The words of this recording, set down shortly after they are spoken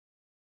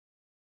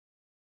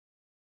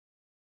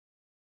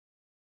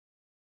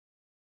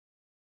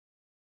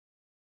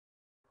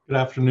Good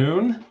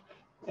afternoon,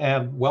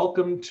 and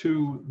welcome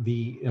to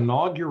the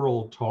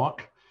inaugural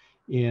talk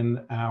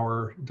in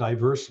our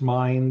Diverse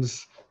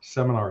Minds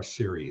seminar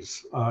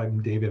series.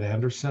 I'm David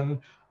Anderson.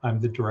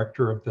 I'm the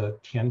director of the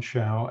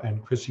Tianqiao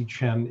and Chrissy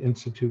Chen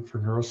Institute for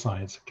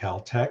Neuroscience at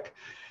Caltech,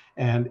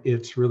 and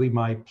it's really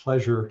my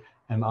pleasure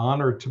and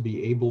honor to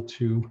be able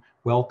to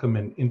welcome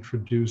and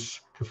introduce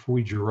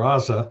Kafui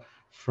Dzirasa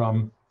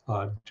from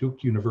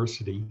Duke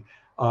University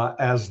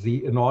as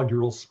the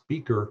inaugural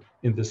speaker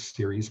in this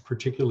series,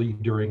 particularly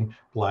during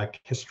Black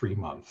History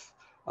Month.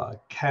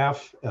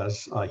 CAF,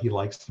 as he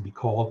likes to be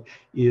called,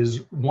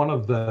 is one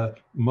of the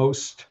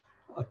most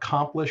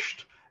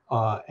accomplished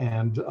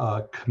and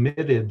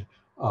committed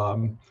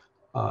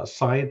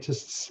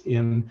scientists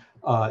in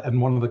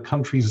and one of the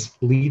country's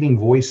leading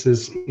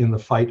voices in the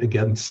fight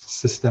against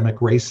systemic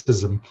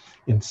racism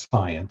in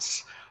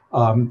science.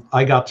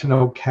 I got to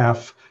know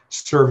CAF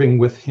serving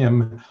with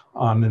him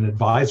on an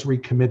advisory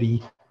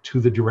committee to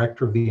the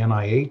director of the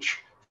NIH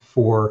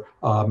for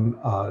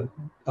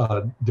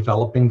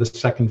developing the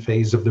second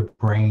phase of the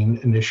BRAIN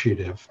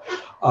initiative.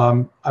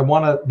 I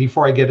want to,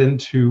 before I get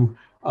into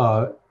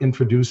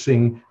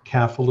introducing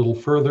CAF a little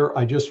further,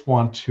 I just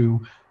want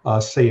to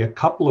say a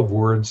couple of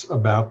words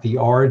about the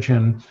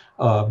origin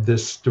of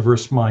this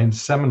Diverse Minds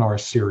seminar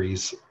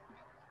series,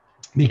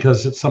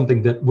 because it's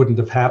something that wouldn't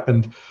have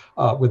happened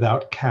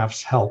without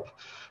CAF's help.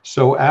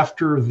 So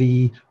after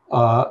the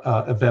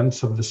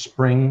events of the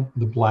spring,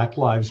 the Black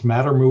Lives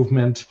Matter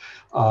movement,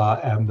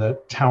 and the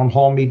town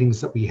hall meetings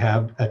that we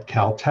had at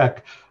Caltech,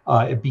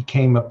 it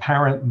became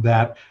apparent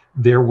that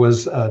there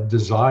was a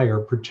desire,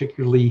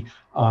 particularly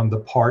on the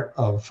part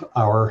of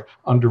our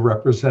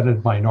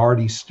underrepresented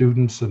minority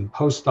students and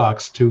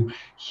postdocs, to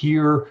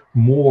hear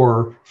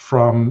more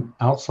from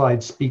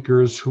outside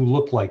speakers who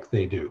look like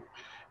they do.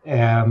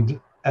 And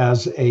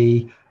as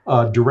a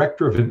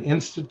director of an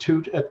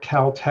institute at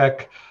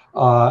Caltech,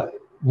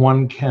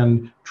 one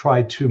can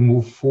try to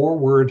move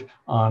forward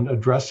on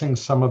addressing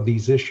some of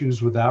these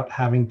issues without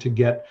having to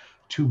get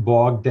too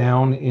bogged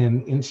down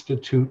in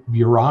institute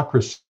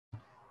bureaucracy.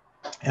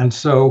 And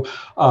so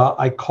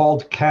I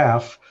called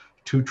CAF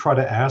to try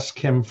to ask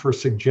him for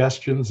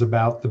suggestions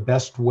about the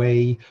best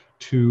way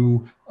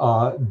to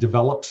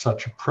develop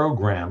such a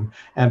program,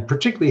 and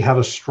particularly how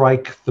to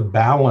strike the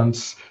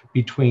balance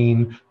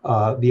between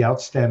the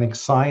outstanding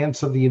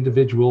science of the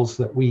individuals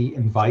that we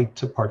invite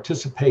to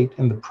participate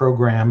in the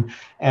program,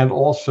 and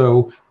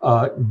also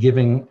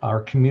giving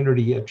our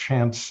community a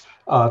chance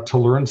to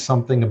learn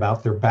something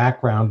about their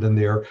background and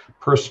their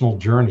personal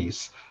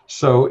journeys.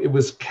 So it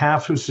was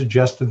CAF who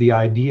suggested the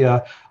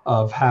idea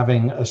of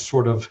having a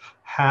sort of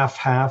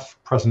half-half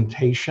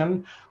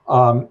presentation.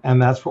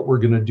 And that's what we're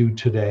going to do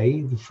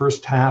today. The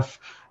first half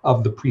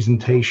of the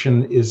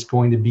presentation is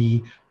going to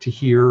be to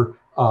hear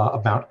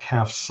about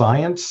CAF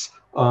science,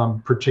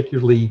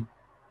 particularly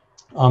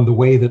on the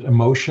way that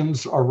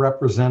emotions are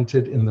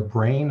represented in the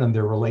brain and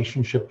their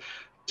relationship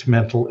to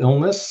mental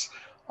illness.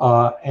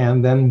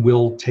 And then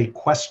we'll take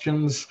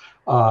questions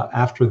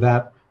after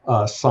that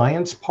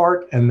science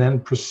part, and then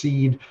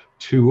proceed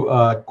to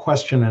a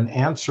question and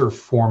answer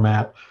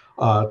format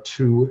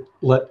to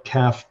let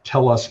CAF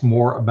tell us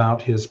more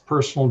about his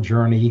personal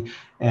journey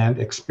and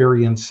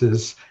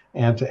experiences,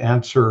 and to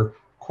answer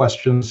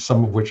questions,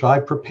 some of which I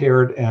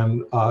prepared,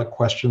 and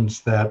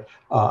questions that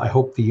I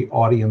hope the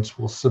audience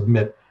will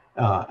submit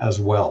as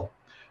well.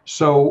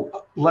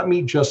 So let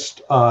me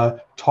just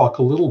talk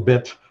a little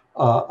bit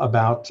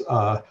about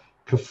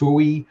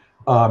Kafui.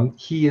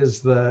 He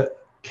is the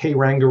K.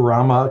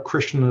 Rangarama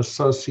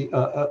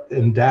Krishnan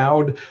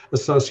Endowed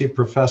Associate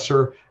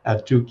Professor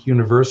at Duke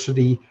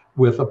University,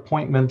 with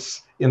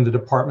appointments in the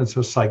departments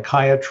of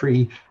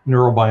psychiatry,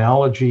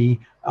 neurobiology,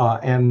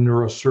 and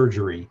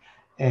neurosurgery.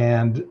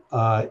 And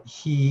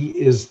he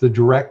is the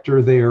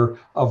director there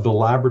of the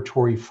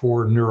Laboratory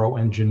for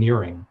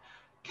Neuroengineering.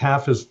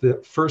 CAF is the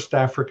first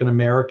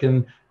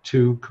African-American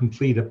to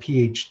complete a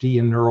PhD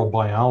in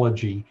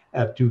neurobiology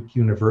at Duke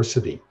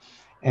University.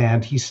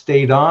 And he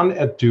stayed on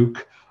at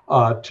Duke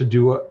to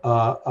do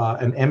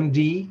an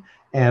MD,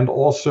 and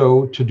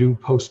also to do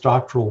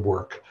postdoctoral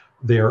work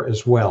there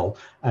as well.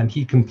 And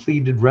he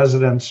completed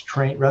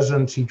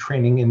residency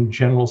training in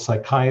general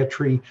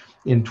psychiatry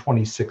in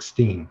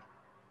 2016.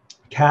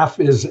 CAF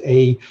is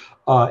a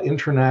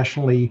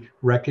internationally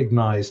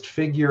recognized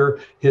figure.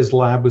 His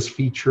lab was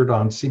featured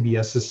on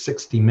CBS's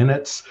 60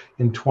 Minutes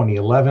in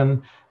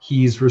 2011.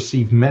 He's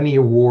received many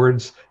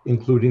awards,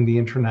 including the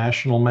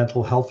International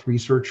Mental Health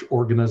Research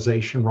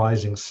Organization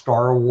Rising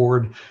Star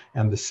Award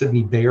and the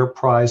Sidney Bayer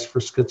Prize for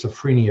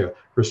Schizophrenia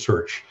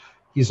Research.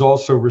 He's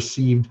also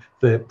received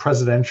the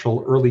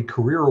Presidential Early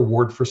Career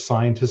Award for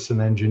Scientists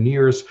and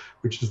Engineers,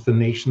 which is the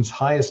nation's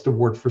highest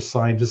award for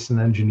scientists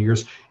and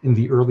engineers in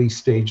the early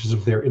stages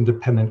of their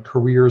independent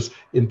careers,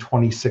 in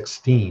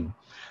 2016.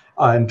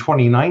 In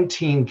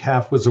 2019,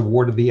 CAF was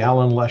awarded the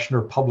Alan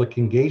Leshner Public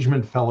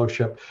Engagement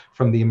Fellowship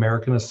from the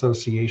American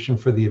Association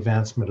for the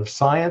Advancement of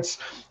Science.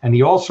 And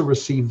he also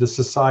received the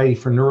Society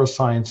for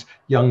Neuroscience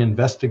Young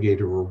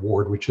Investigator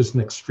Award, which is an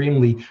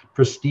extremely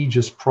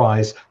prestigious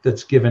prize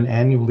that's given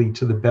annually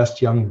to the best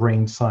young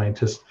brain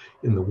scientist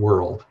in the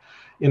world.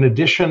 In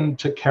addition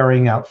to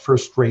carrying out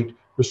first-rate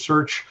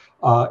research,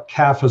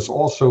 CAF has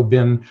also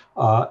been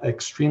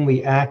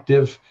extremely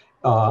active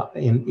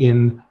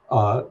in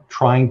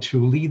trying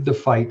to lead the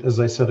fight, as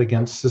I said,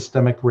 against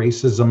systemic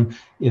racism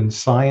in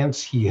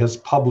science. He has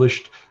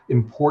published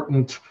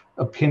important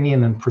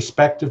opinion and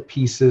perspective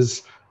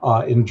pieces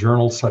in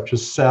journals such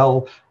as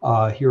Cell.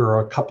 Here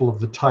are a couple of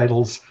the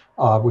titles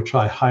which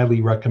I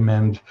highly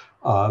recommend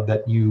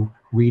that you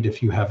read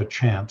if you have a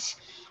chance.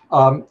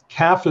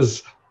 CAF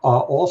has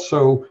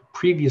also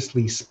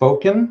previously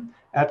spoken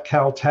at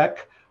Caltech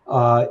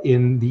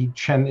in the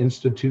Chen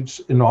Institute's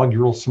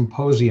inaugural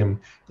symposium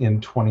in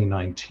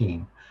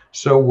 2019.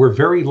 So we're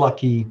very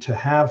lucky to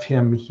have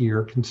him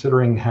here,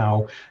 considering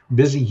how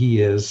busy he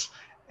is.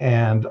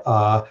 And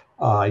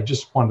I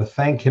just want to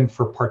thank him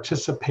for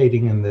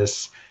participating in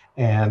this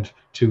and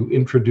to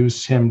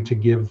introduce him to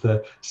give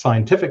the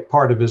scientific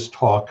part of his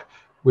talk,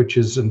 which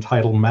is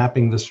entitled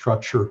Mapping the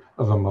Structure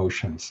of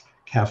Emotions.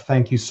 Kaf,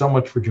 thank you so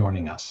much for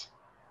joining us.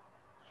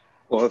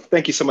 Well,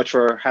 thank you so much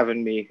for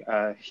having me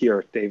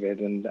here, David.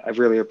 And I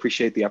really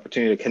appreciate the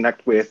opportunity to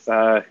connect with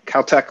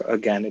Caltech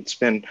again.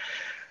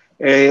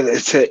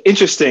 It's an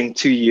interesting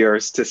 2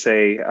 years, to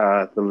say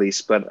the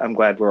least, but I'm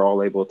glad we're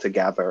all able to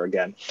gather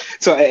again.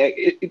 So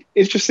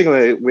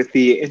interestingly, with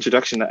the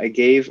introduction, I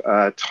gave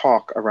a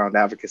talk around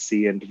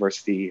advocacy and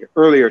diversity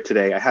earlier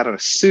today. I had a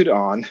suit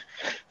on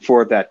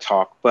for that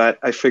talk, but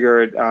I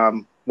figured,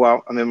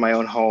 well, I'm in my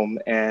own home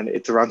and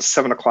it's around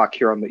 7 o'clock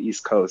here on the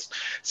East Coast.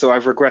 So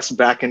I've regressed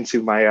back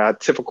into my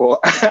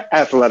typical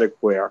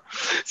athletic wear.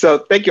 So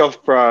thank you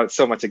all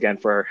so much again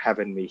for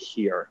having me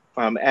here.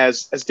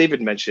 As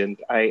David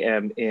mentioned, I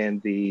am in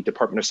the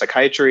Department of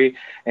Psychiatry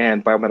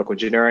and Biomedical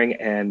Engineering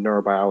and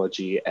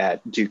Neurobiology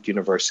at Duke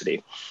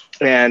University.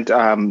 And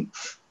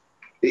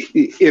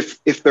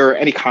if there are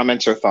any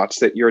comments or thoughts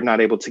that you're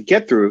not able to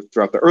get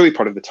throughout the early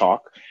part of the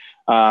talk,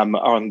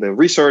 on the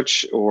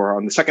research or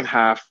on the second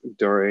half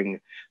during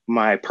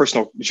my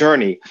personal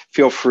journey,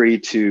 feel free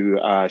to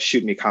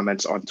shoot me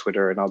comments on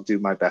Twitter and I'll do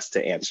my best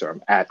to answer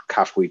them at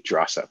Kafui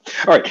Dzirasa.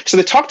 All right, so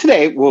the talk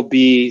today will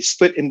be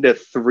split into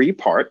 3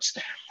 parts.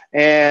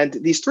 And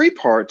these 3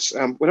 parts,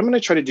 what I'm going to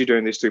try to do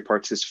during these 3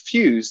 parts is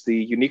fuse the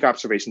unique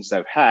observations that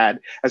I've had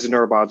as a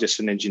neurobiologist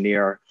and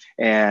engineer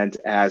and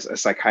as a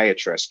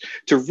psychiatrist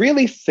to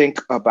really think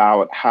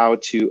about how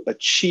to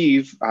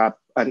achieve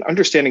an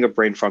understanding of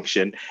brain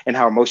function and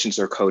how emotions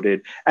are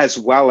coded, as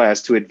well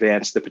as to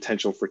advance the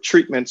potential for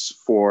treatments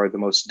for the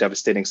most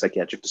devastating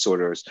psychiatric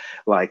disorders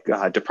like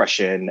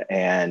depression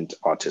and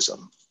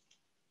autism.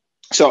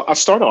 So I'll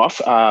start off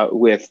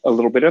with a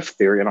little bit of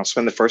theory, and I'll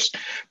spend the first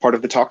part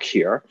of the talk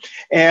here.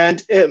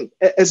 And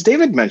as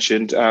David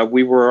mentioned,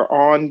 we were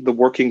on the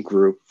working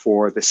group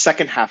for the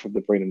second half of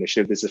the BRAIN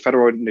Initiative. This is a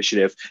federal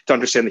initiative to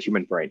understand the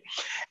human brain.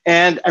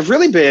 And I've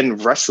really been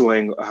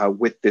wrestling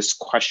with this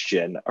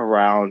question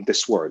around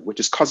this word, which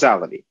is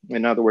causality.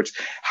 In other words,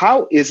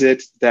 how is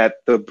it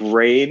that the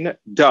brain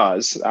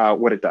does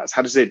what it does?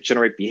 How does it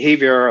generate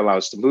behavior, allow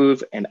us to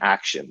move, and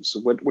actions?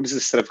 What is the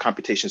set of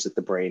computations that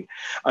the brain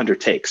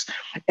undertakes?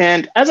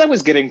 And as I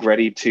was getting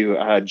ready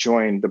to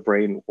join the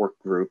BRAIN work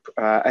group,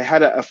 I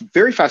had a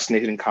very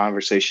fascinating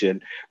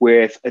conversation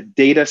with a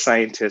data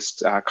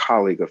scientist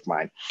colleague of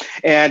mine.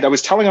 And I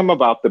was telling him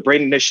about the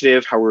BRAIN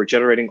Initiative, how we were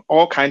generating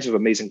all kinds of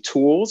amazing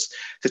tools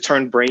to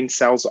turn brain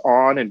cells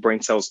on and brain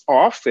cells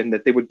off, and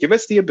that they would give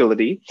us the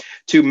ability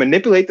to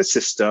manipulate the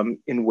system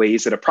in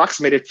ways that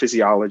approximated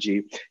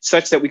physiology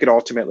such that we could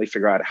ultimately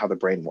figure out how the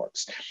brain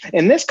works.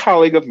 And this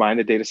colleague of mine,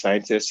 a data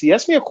scientist, he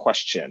asked me a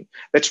question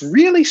that's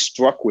really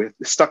stuck with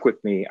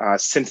me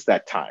since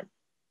that time.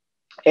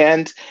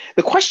 And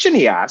the question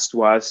he asked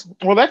was,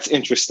 well, that's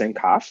interesting,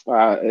 Kaf.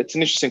 It's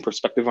an interesting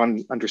perspective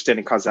on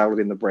understanding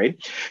causality in the brain.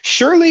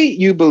 Surely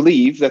you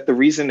believe that the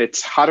reason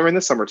it's hotter in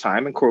the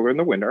summertime and cooler in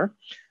the winter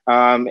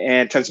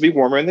and tends to be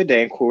warmer in the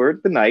day and cooler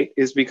at the night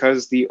is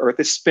because the Earth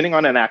is spinning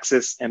on an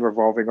axis and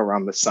revolving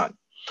around the sun.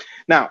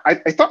 Now, I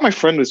thought my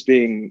friend was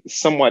being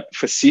somewhat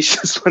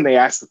facetious when they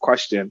asked the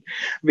question,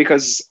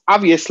 because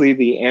obviously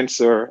the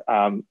answer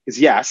is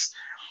yes.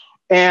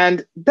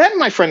 And then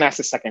my friend asked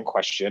a second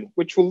question,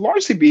 which will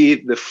largely be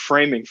the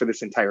framing for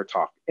this entire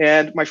talk.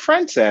 And my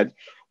friend said,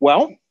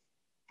 well,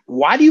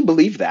 why do you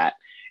believe that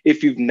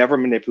if you've never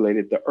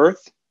manipulated the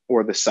Earth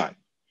or the sun?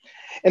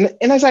 And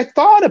as I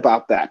thought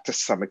about that to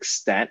some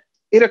extent,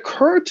 it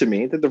occurred to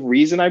me that the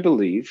reason I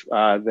believe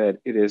that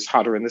it is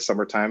hotter in the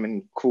summertime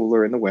and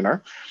cooler in the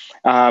winter,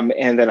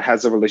 and that it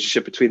has a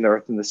relationship between the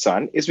Earth and the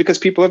sun, is because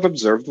people have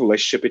observed the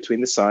relationship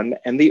between the sun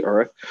and the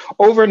Earth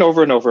over and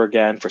over and over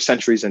again for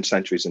centuries and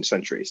centuries and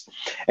centuries.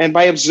 And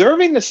by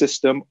observing the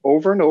system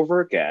over and over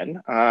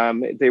again,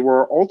 they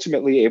were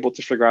ultimately able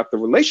to figure out the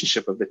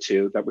relationship of the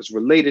two that was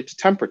related to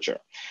temperature.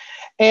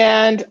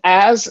 And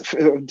as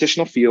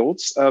additional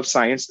fields of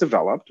science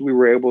developed, we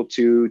were able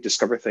to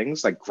discover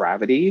things like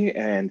gravity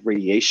and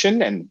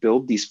radiation and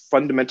build these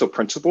fundamental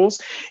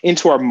principles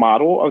into our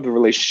model of the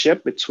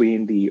relationship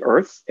between the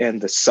Earth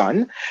and the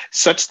sun,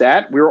 such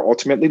that we were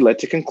ultimately led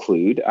to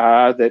conclude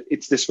that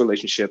it's this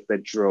relationship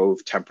that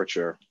drove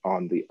temperature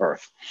on the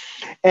Earth.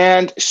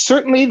 And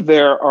certainly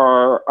there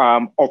are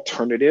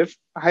alternative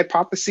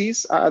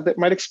hypotheses that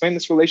might explain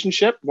this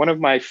relationship. One of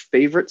my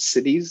favorite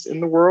cities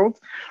in the world,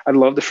 I'd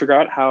love to figure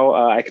out how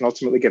I can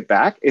ultimately get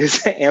back,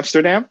 is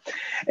Amsterdam.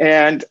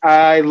 And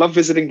I love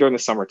visiting during the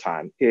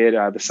summertime.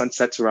 The sun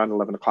sets around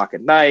 11 o'clock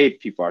at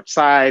night, people are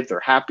outside, they're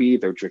happy,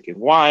 they're drinking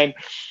wine.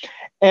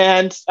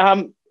 And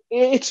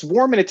it's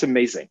warm and it's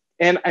amazing.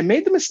 And I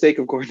made the mistake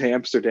of going to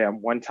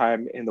Amsterdam one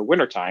time in the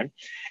wintertime,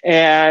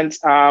 and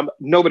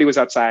nobody was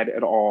outside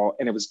at all,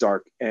 and it was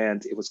dark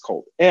and it was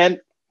cold.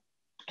 And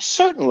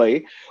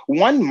certainly,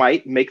 one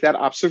might make that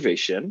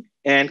observation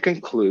and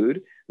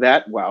conclude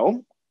that,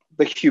 well,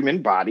 the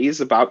human body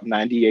is about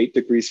 98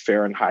 degrees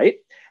Fahrenheit.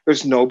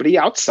 There's nobody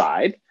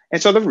outside.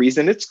 And so the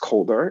reason it's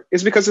colder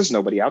is because there's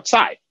nobody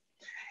outside.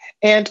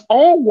 And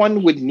all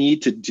one would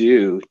need to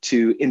do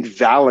to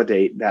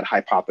invalidate that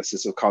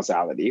hypothesis of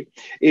causality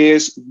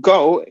is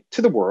go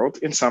to the world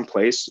in some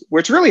place where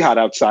it's really hot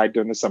outside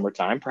during the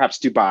summertime, perhaps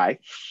Dubai,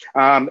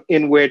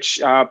 in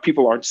which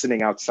people aren't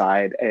sitting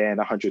outside in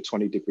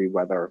 120-degree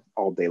weather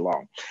all day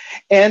long.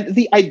 And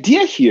the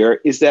idea here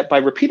is that by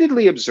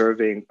repeatedly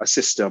observing a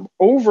system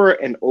over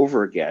and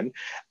over again,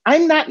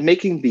 I'm not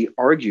making the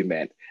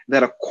argument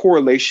that a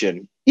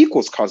correlation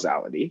equals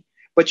causality,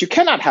 but you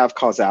cannot have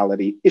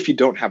causality if you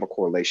don't have a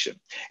correlation.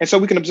 And so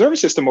we can observe a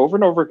system over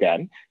and over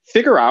again,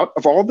 figure out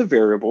of all the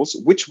variables,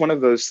 which one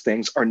of those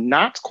things are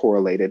not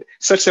correlated,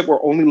 such that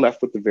we're only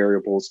left with the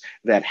variables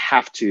that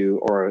have to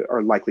or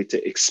are likely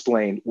to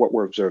explain what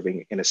we're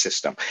observing in a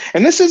system.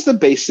 And this is the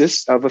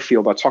basis of a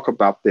field, I'll talk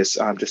about this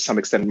to some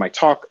extent in my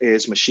talk,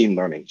 is machine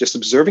learning, just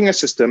observing a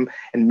system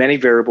and many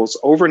variables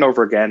over and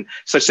over again,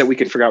 such that we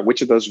can figure out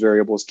which of those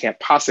variables can't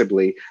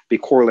possibly be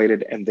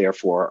correlated and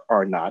therefore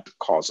are not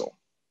causal.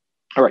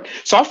 All right,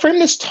 so I'll frame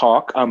this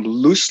talk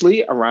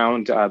loosely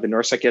around the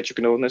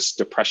neuropsychiatric illness,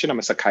 depression. I'm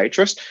a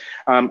psychiatrist.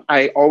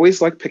 I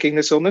always like picking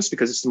this illness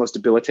because it's the most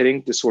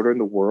debilitating disorder in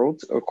the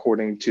world,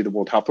 according to the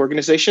World Health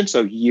Organization.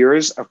 So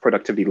years of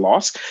productivity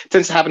loss. It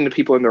tends to happen to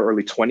people in their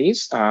early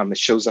 20s. It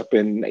shows up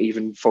in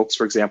even folks,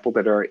 for example,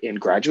 that are in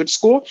graduate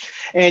school.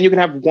 And you can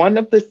have one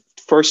of the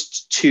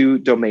first two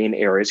domain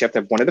areas. You have to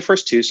have one of the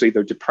first two, so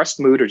either depressed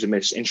mood or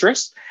diminished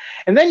interest.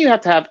 And then you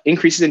have to have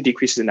increases and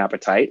decreases in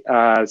appetite,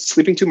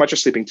 sleeping too much or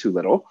sleeping too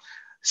little,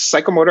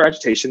 psychomotor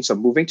agitation, so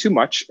moving too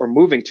much or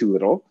moving too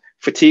little,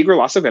 fatigue or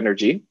loss of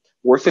energy,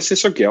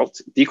 worthlessness or guilt,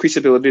 decreased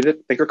ability to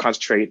think or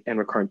concentrate, and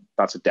recurrent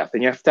thoughts of death.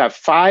 And you have to have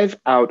 5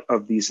 out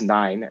of these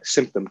 9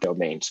 symptom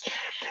domains.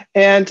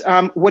 And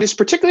what is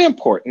particularly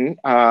important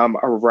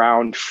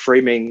around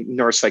framing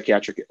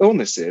neuropsychiatric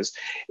illnesses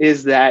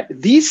is that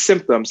these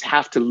symptoms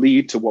have to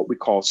lead to what we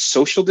call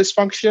social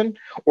dysfunction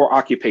or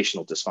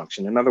occupational dysfunction.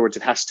 In other words,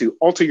 it has to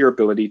alter your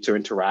ability to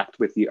interact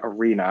with the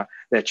arena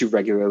that you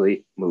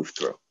regularly move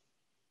through.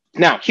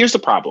 Now, here's the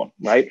problem,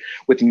 right,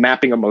 with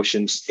mapping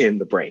emotions in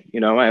the brain. You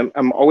know,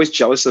 I'm always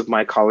jealous of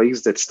my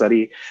colleagues that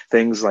study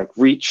things like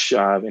reach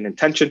and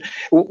intention.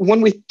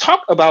 When we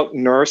talk about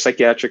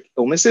neuropsychiatric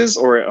illnesses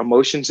or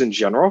emotions in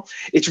general,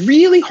 it's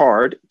really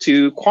hard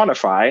to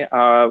quantify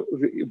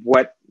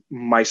what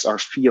mice are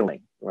feeling.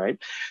 Right.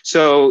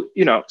 So,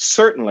 you know,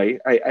 certainly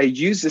I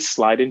use this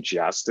slide in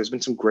jest. There's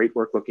been some great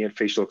work looking at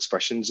facial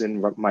expressions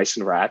in mice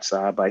and rats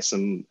by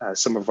some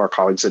of our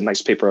colleagues in a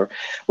nice paper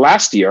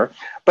last year.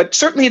 But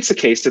certainly it's the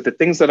case that the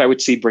things that I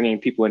would see bringing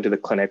people into the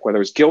clinic,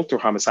 whether it's guilt or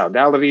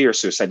homicidality or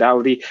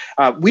suicidality,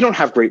 we don't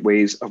have great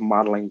ways of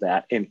modeling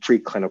that in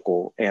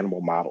preclinical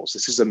animal models.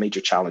 This is a major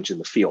challenge in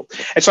the field.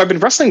 And so I've been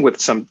wrestling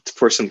with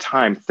for some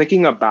time,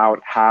 thinking about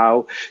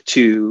how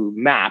to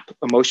map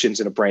emotions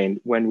in a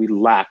brain when we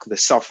lack the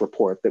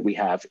self-report that we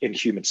have in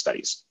human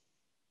studies.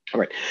 All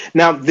right.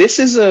 Now, this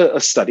is a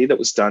study that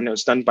was done. It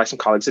was done by some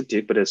colleagues at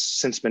Duke, but has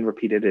since been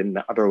repeated in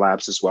other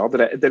labs as well,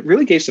 that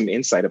really gave some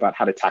insight about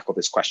how to tackle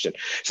this question.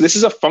 So this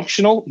is a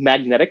functional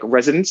magnetic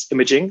resonance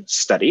imaging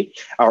study,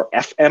 or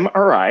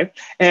fMRI.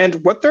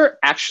 And what they're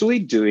actually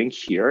doing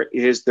here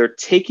is they're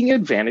taking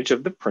advantage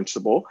of the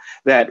principle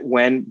that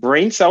when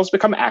brain cells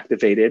become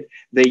activated,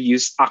 they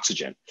use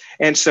oxygen.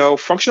 And so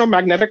functional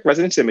magnetic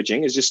resonance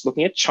imaging is just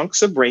looking at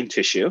chunks of brain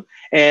tissue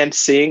and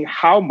seeing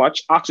how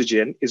much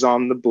oxygen is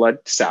on the blood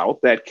cell,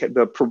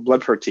 the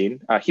blood protein,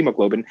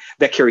 hemoglobin,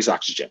 that carries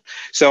oxygen.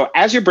 So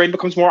as your brain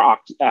becomes more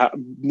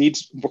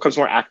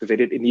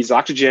activated, it needs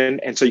oxygen.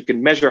 And so you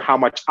can measure how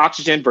much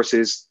oxygen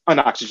versus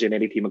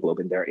unoxygenated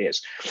hemoglobin there is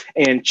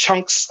in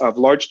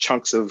large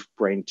chunks of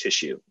brain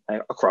tissue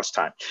across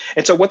time.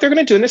 And so what they're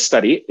going to do in this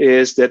study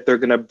is that they're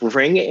going to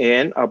bring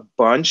in a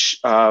bunch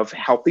of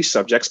healthy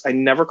subjects. I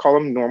never call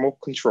them normal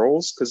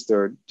controls because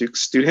they're Duke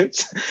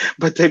students,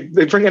 but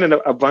they bring in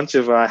a bunch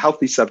of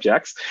healthy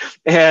subjects,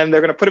 and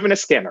they're going to put them in a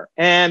scanner.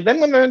 And then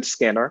when they're in the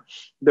scanner,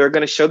 they're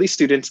going to show these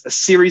students a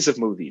series of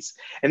movies.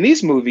 And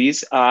these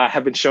movies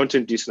have been shown to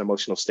induce an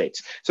emotional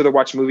state. So they'll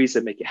watch movies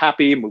that make you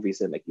happy, movies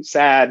that make you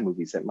sad,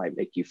 movies that might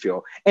make you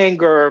feel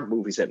anger,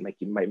 movies that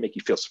might make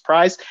you feel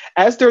surprised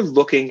as they're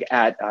looking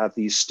at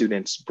these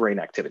students' brain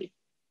activity.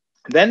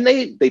 Then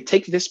they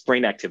take this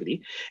brain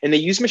activity and they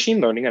use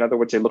machine learning. In other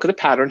words, they look at the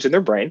patterns in their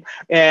brain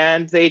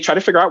and they try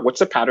to figure out what's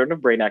the pattern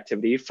of brain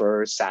activity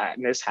for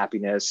sadness,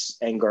 happiness,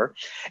 anger.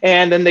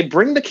 And then they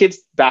bring the kids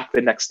back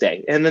the next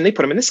day and then they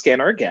put them in the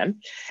scanner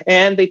again.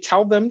 And they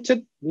tell them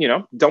to,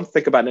 don't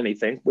think about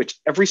anything, which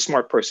every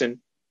smart person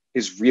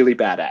is really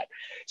bad at.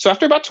 So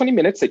after about 20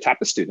 minutes, they tap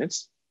the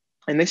students.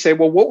 And they say,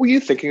 well, what were you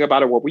thinking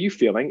about or what were you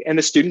feeling? And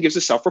the student gives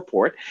a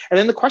self-report. And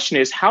then the question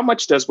is, how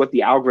much does what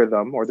the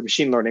algorithm or the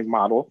machine learning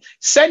model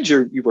said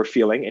you were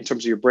feeling in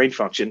terms of your brain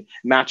function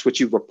match what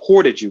you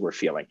reported you were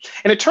feeling?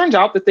 And it turns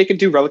out that they can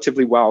do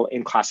relatively well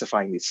in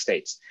classifying these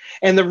states.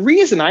 And the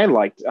reason I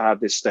liked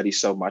this study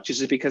so much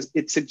is because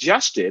it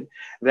suggested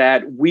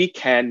that we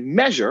can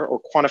measure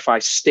or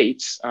quantify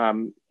states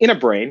in a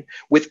brain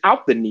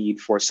without the need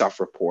for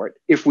self-report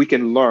if we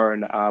can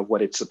learn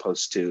what it's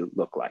supposed to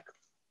look like.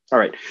 All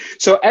right.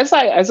 So as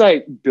I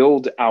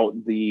build out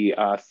the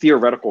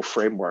theoretical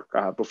framework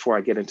before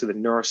I get into the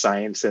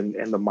neuroscience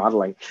and the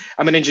modeling,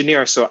 I'm an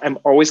engineer, so I'm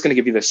always going to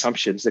give you the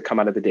assumptions that come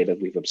out of the data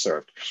we've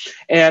observed.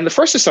 And the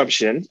first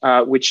assumption,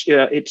 which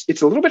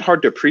it's a little bit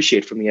hard to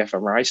appreciate from the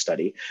fMRI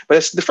study,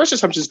 but the first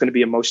assumption is going to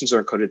be emotions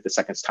are encoded at the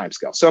seconds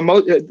timescale. So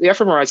the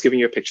fMRI is giving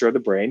you a picture of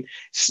the brain,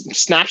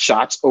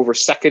 snapshots over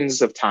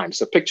seconds of time.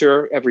 So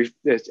picture every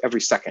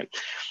second.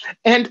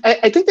 And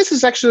I think this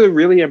is actually a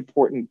really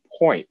important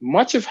point.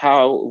 Much of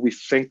how we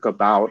think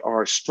about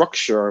our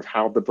structure of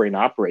how the brain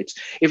operates,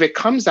 if it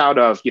comes out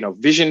of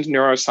vision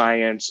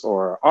neuroscience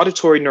or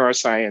auditory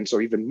neuroscience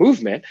or even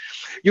movement,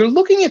 you're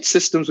looking at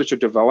systems which are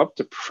developed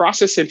to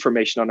process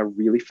information on a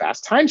really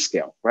fast time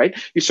scale, right?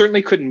 You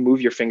certainly couldn't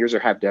move your fingers or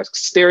have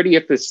dexterity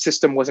if the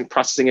system wasn't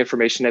processing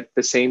information at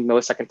the same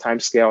millisecond time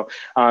scale.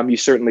 You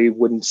certainly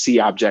wouldn't see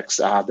objects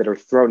that are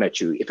thrown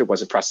at you if it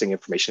wasn't processing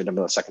information at a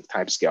millisecond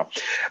time scale.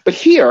 But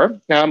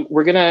here,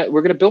 we're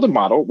gonna build a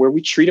model where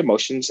we treat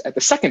emotions at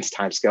the seconds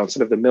time scale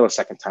instead of the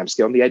millisecond time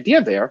scale. And the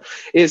idea there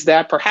is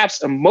that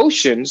perhaps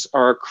emotions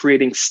are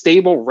creating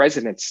stable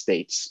resonance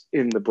states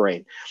in the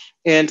brain.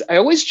 And I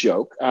always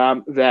joke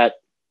that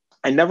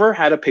I never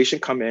had a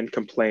patient come in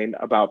complain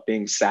about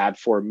being sad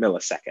for a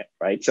millisecond,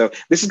 right? So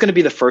this is going to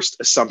be the first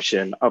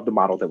assumption of the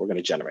model that we're going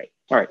to generate.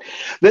 All right.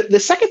 The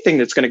second thing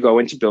that's going to go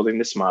into building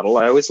this model,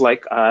 I always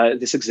like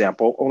this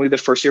example. Only the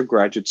first year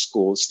graduate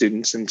school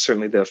students and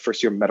certainly the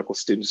first year medical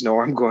students know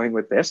where I'm going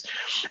with this.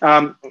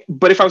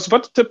 But if I was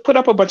about to put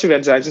up a bunch of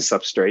enzymes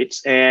and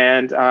substrates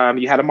and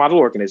you had a model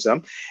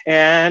organism,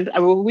 and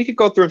we could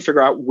go through and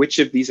figure out which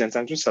of these enzymes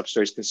and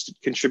substrates can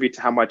contribute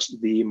to how much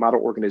the model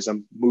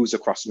organism moves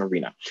across an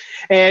arena.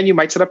 And you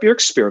might set up your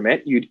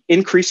experiment. You'd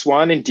increase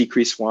one and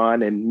decrease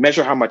one and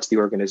measure how much the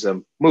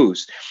organism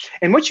moves.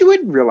 And what you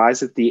would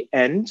realize at the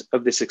end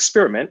of this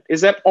experiment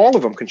is that all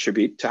of them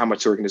contribute to how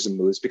much the organism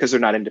moves because they're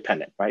not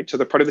independent, right? So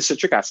they're part of the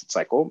citric acid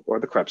cycle or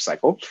the Krebs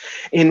cycle,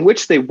 in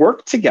which they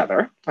work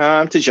together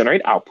to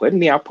generate output.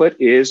 And the output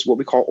is what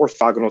we call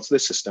orthogonal to the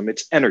system.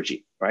 It's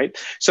energy, right?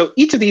 So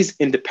each of these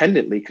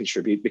independently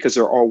contribute because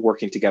they're all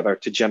working together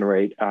to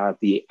generate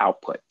the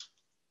output.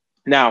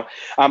 Now,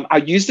 I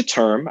use the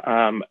term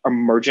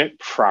emergent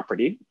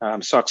property.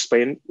 So I'll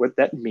explain what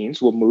that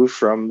means. We'll move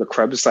from the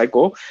Krebs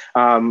cycle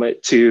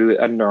to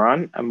a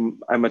neuron.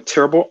 I'm a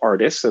terrible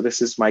artist, so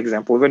this is my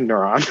example of a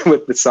neuron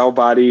with the cell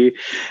body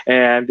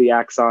and the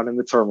axon and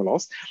the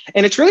terminals.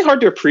 And it's really hard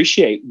to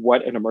appreciate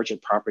what an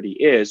emergent property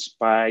is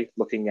by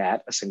looking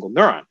at a single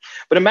neuron.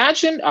 But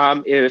imagine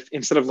if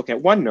instead of looking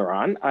at one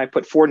neuron, I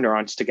put 4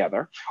 neurons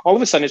together. All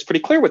of a sudden, it's pretty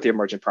clear what the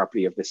emergent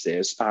property of this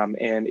is.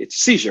 And it's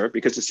seizure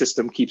because the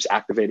system keeps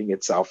activating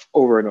itself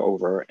over and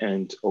over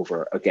and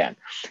over again.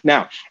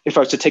 Now, if I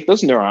was to take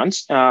those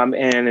neurons and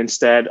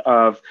instead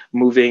of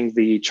moving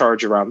the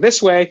charge around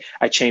this way,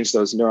 I change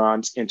those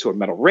neurons into a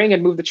metal ring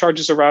and move the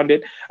charges around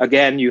it.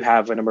 Again, you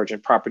have an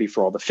emergent property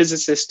for all the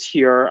physicists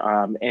here,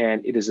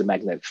 and it is a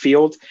magnetic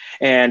field.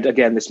 And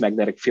again, this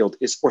magnetic field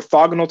is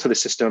orthogonal to the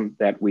system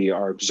that we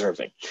are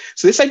observing.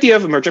 So this idea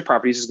of emergent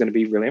properties is going to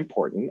be really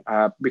important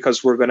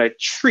because we're going to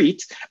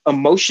treat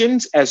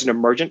emotions as an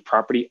emergent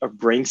property of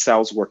brain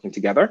cells working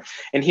together.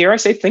 And here I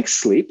say, think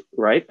sleep,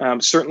 right?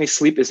 Certainly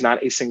sleep is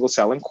not a single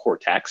cell in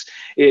cortex.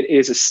 It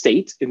is a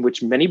state in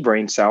which many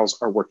brain cells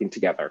are working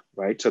together,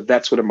 right? So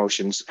that's what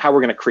emotions, how we're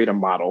going to create a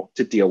model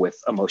to deal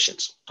with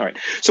emotions. All right.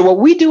 So what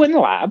we do in the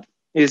lab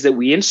is that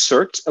we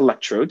insert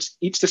electrodes,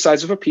 each the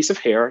size of a piece of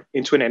hair,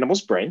 into an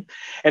animal's brain.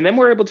 And then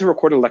we're able to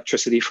record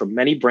electricity from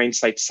many brain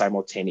sites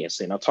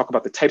simultaneously. And I'll talk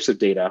about the types of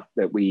data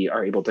that we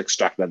are able to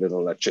extract out of the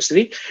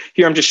electricity.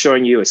 Here, I'm just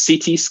showing you a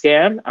CT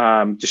scan,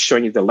 just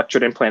showing you the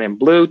electrode implant in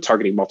blue,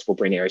 targeting multiple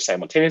brain areas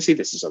simultaneously.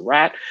 This is a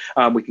rat.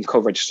 We can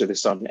co-register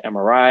this on an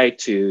MRI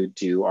to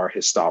do our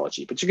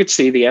histology. But you can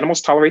see the animals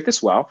tolerate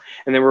this well.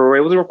 And then we're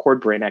able to record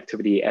brain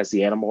activity as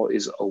the animal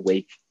is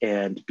awake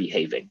and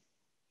behaving.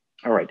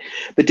 All right,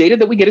 the data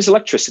that we get is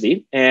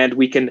electricity, and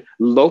we can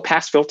low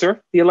pass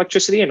filter the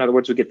electricity. In other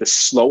words, we get the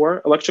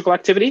slower electrical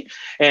activity.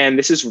 And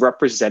this is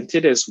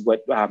represented as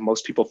what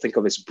most people think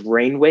of as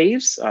brain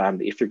waves.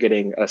 If you're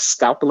getting a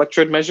scalp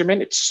electrode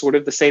measurement, it's sort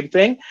of the same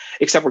thing,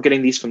 except we're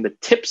getting these from the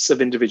tips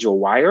of individual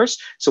wires.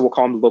 So we'll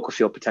call them local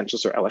field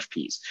potentials, or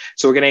LFPs.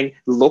 So we're getting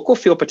local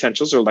field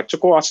potentials or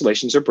electrical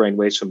oscillations or brain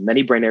waves from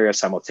many brain areas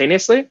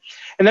simultaneously.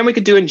 And then we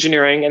could do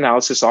engineering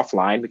analysis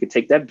offline. We could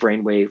take that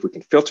brain wave, we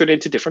can filter it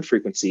into different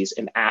frequencies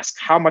and ask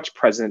how much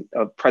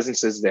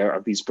presence is there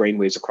of these brain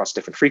waves across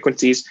different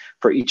frequencies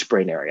for each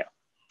brain area.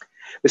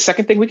 The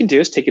second thing we can do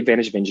is take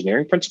advantage of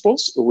engineering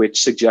principles,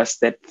 which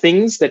suggest that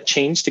things that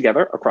change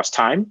together across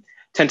time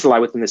tend to lie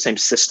within the same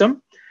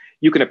system.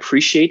 You can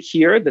appreciate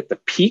here that the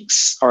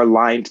peaks are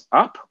lined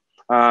up.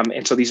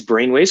 And so these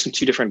brain waves from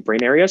two different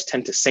brain areas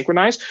tend to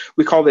synchronize.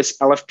 We call this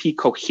LFP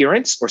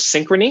coherence or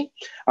synchrony.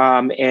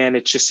 And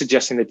it's just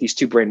suggesting that these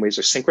two brain waves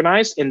are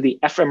synchronized. In the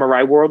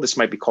fMRI world, this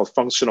might be called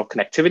functional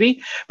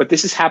connectivity, but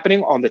this is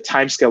happening on the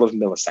timescale of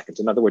milliseconds.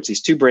 In other words,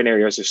 these two brain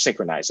areas are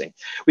synchronizing.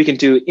 We can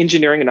do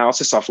engineering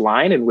analysis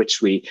offline, in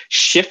which we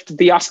shift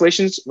the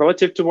oscillations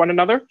relative to one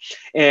another.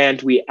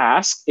 And we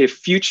ask if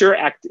future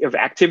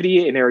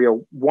activity in area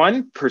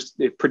 1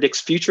 predicts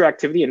future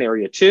activity in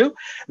area 2,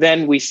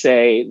 then we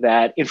say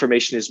that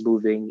information is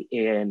moving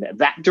in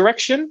that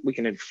direction. We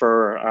can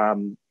infer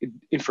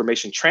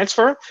information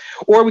transfer,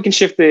 or we can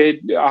shift the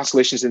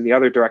oscillations in the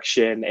other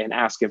direction and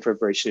ask if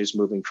information is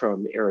moving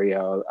from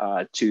area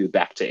 2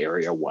 back to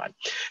area 1.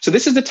 So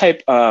this is the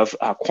type of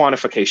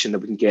quantification that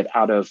we can get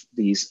out of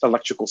these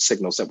electrical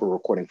signals that we're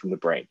recording from the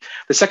brain.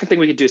 The second thing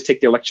we can do is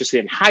take the electricity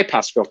and high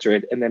pass filter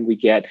it, and then we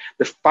get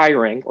the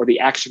firing or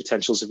the action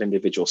potentials of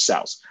individual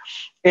cells.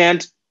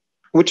 And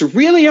what's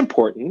really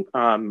important,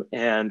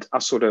 and I'll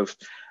sort of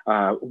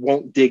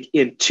won't dig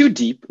in too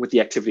deep with the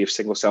activity of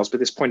single cells, but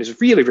this point is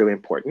really, really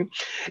important,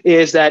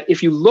 is that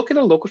if you look at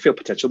a local field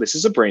potential, this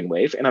is a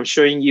brainwave, and I'm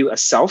showing you a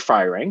cell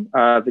firing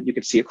that you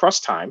can see across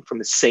time from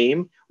the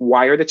same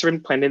wire that's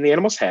implanted in the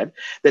animal's head,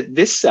 that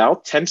this cell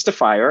tends to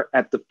fire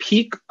at the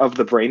peak of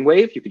the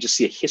brainwave. You can just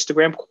see a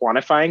histogram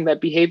quantifying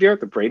that behavior,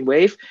 the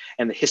brainwave,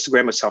 and the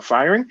histogram of cell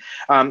firing.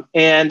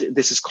 And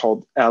this is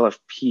called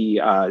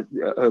LFP,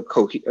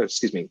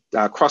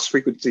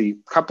 cross-frequency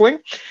coupling,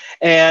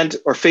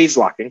 or phase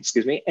locking,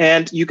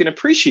 and you can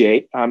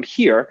appreciate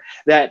here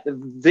that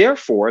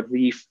therefore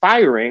the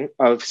firing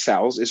of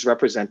cells is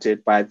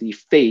represented by the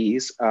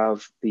phase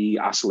of the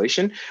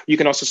oscillation. You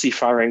can also see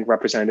firing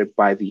represented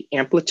by the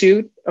amplitude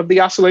of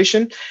the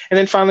oscillation. And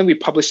then finally, we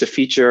published a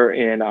feature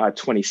in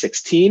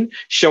 2016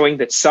 showing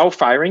that cell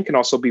firing can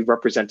also be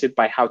represented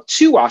by how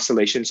two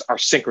oscillations are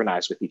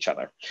synchronized with each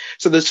other.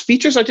 So those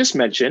features I just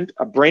mentioned,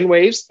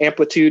 brainwaves,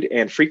 amplitude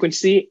and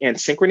frequency and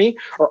synchrony,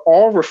 are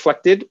all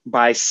reflected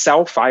by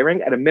cell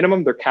firing. At a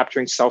minimum, they're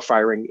capturing cell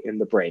firing in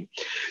the brain.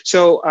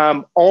 So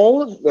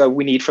all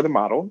we need for the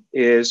model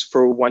is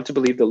for one to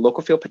believe the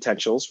local field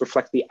potentials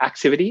reflect the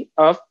activity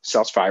of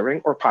cells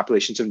firing or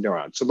populations of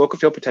neurons. So local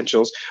field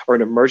potentials are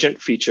an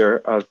emergent feature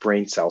of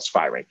brain cells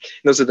firing.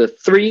 And those are the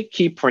three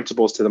key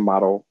principles to the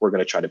model we're going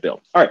to try to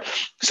build. All right,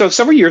 so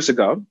several years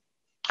ago,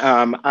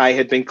 I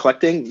had been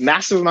collecting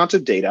massive amounts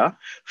of data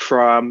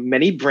from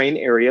many brain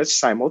areas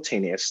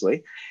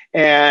simultaneously.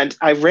 And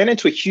I ran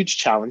into a huge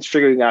challenge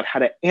figuring out how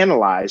to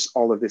analyze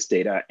all of this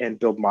data and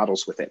build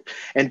models with it.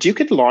 And Duke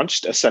had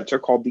launched a center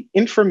called the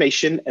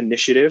Information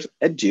Initiative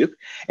at Duke.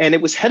 And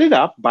it was headed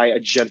up by a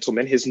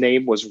gentleman. His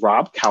name was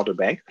Rob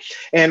Calderbank.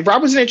 And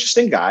Rob was an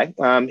interesting guy.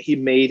 He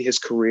made his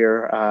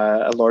career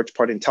a large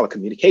part in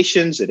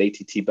telecommunications at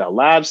AT&T Bell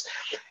Labs.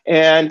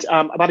 And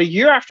about a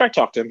year after I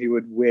talked to him, he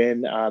would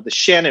win the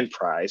Shannon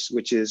Prize,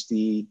 which is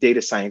the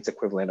data science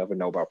equivalent of a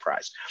Nobel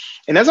Prize.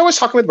 And as I was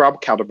talking with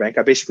Rob Calderbank,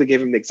 I basically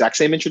gave him the exact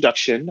same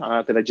introduction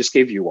that I just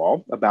gave you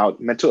all about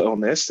mental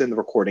illness and the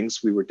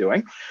recordings we were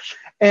doing.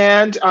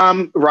 And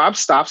Rob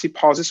stops, he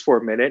pauses for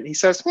a minute, and he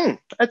says,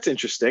 that's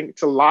interesting.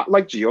 It's a lot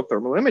like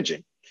geothermal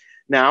imaging.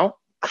 Now,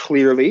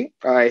 clearly,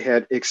 I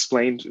had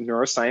explained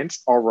neuroscience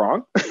all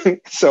wrong.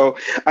 So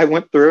I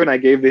went through and I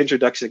gave the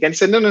introduction again. He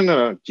said, no,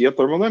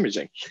 geothermal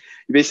imaging.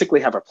 You basically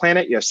have a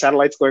planet, you have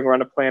satellites going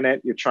around a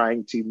planet, you're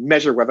trying to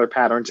measure weather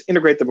patterns,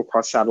 integrate them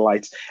across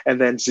satellites,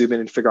 and then zoom in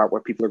and figure out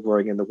what people are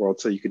growing in the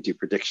world so you could do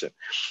prediction.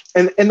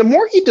 And the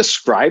more he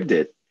described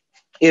it,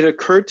 it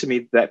occurred to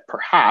me that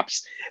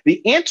perhaps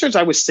the answers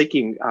I was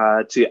seeking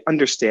to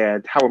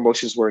understand how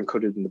emotions were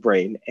encoded in the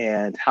brain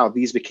and how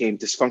these became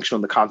dysfunctional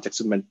in the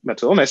context of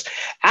mental illness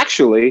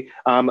actually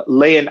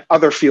lay in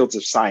other fields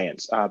of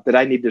science that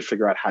I needed to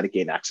figure out how to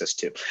gain access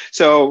to.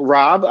 So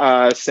Rob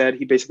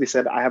he basically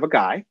said, I have a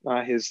guy,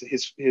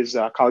 his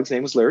colleague's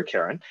name was Larry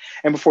Karen.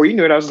 And before you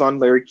knew it, I was on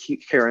Larry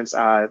Karen's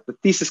the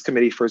thesis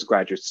committee for his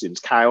graduate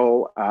students,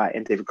 Kyle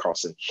and David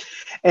Carlson.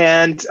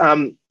 And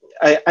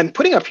I'm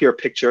putting up here a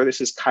picture.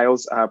 This is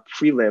Kyle's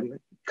prelim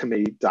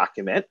Committee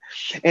document.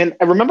 And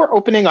I remember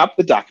opening up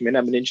the document.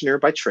 I'm an engineer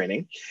by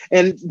training.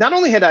 And not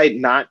only had I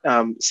not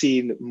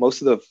seen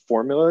most of the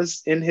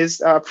formulas in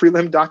his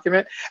prelim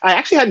document, I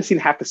actually hadn't seen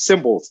half the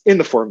symbols in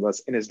the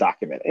formulas in his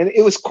document. And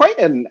it was quite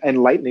an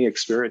enlightening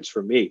experience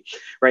for me,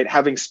 right?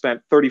 Having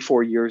spent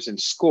 34 years in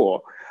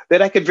school,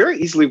 that I could very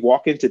easily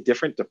walk into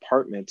different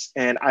departments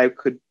and I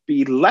could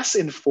be less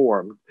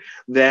informed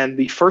than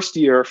the first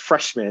year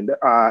freshman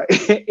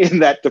in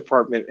that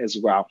department as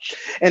well.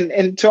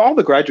 And to all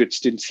the graduate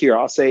students here,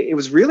 I'll say it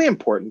was really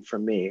important for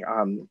me,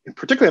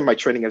 particularly in my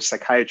training of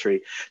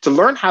psychiatry, to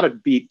learn how to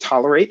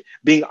tolerate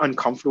being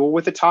uncomfortable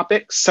with a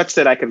topic such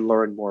that I can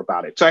learn more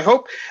about it. So I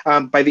hope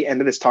by the end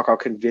of this talk, I'll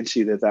convince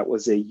you that that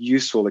was a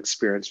useful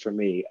experience for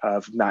me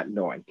of not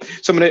knowing.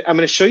 So I'm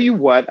gonna show you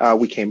what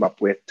we came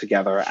up with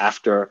together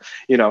after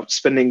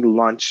spending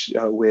lunch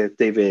with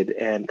David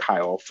and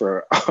Kyle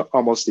for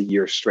almost a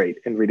year straight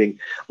and reading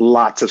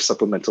lots of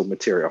supplemental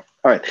material.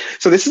 All right,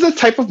 so this is the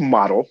type of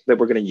model that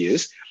we're going to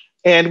use.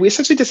 And we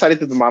essentially decided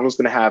that the model is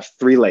going to have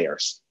 3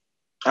 layers.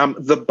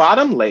 The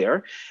bottom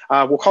layer,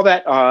 we'll call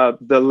that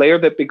the layer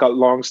that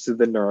belongs to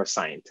the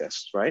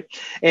neuroscientists, right?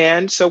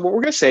 And so what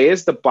we're going to say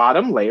is the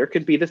bottom layer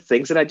could be the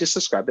things that I just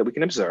described that we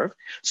can observe.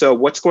 So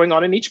what's going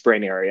on in each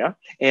brain area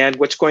and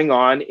what's going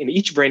on in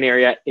each brain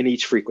area in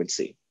each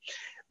frequency.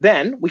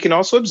 Then we can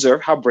also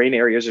observe how brain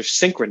areas are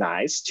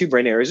synchronized. 2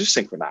 brain areas are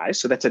synchronized.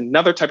 So that's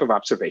another type of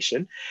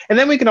observation. And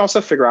then we can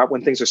also figure out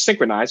when things are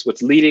synchronized,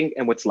 what's leading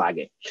and what's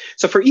lagging.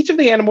 So for each of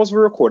the animals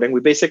we're recording, we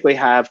basically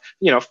have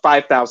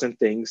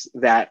 5,000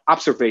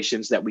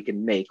 observations that we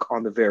can make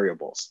on the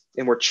variables.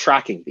 And we're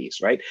tracking these,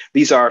 right?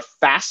 These are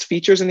fast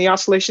features in the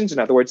oscillations. In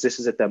other words, this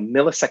is at the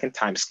millisecond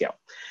time scale.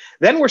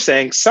 Then we're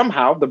saying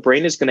somehow the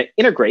brain is going to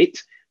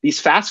integrate these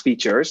fast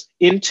features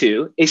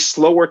into a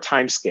slower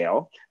time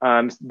scale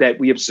that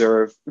we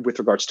observe with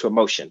regards to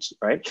emotions,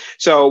 right?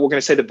 So we're going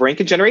to say the brain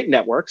can generate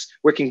networks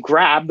where it can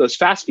grab those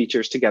fast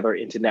features together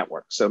into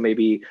networks. So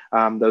maybe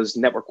those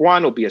network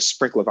 1 will be a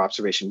sprinkle of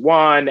observation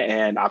 1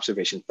 and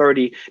observation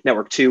 30.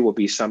 Network 2 will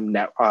be some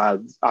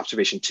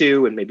observation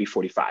 2 and maybe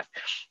 45.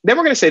 Then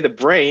we're going to say the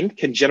brain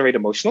can generate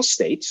emotional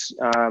states,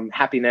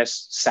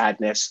 happiness,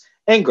 sadness,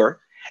 anger.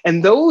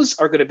 And those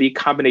are going to be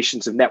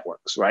combinations of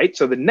networks, right?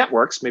 So the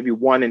networks, maybe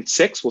 1 and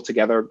 6 will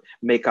together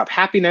make up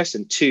happiness,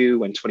 and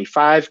 2 and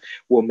 25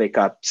 will make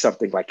up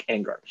something like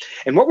anger.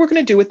 And what we're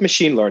going to do with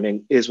machine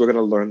learning is we're going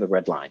to learn the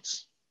red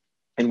lines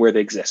and where they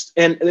exist.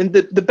 And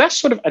the best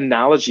sort of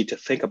analogy to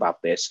think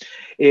about this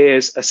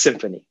is a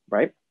symphony,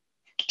 right?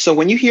 So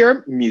when you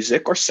hear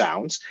music or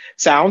sounds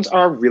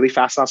are really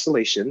fast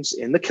oscillations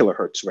in the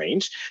kilohertz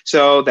range.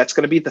 So that's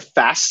going to be the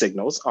fast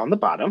signals on the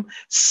bottom.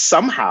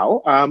 Somehow,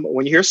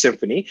 when you hear a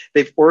symphony,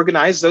 they've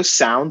organized those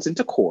sounds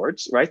into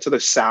chords, right? So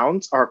those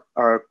sounds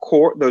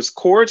those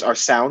chords are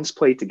sounds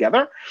played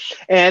together.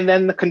 And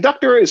then the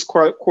conductor is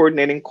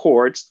coordinating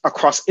chords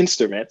across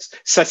instruments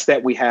such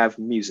that we have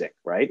music,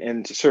 right?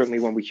 And certainly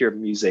when we hear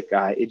music,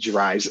 it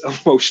drives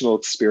emotional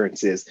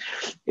experiences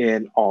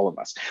in all of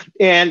us.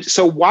 And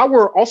so while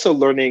we're also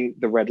learning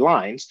the red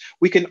lines,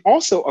 we can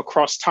also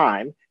across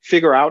time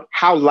figure out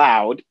how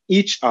loud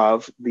each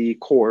of the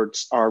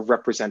chords are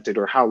represented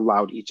or how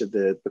loud each of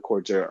the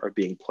chords are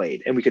being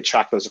played. And we could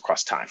track those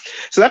across time.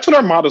 So that's what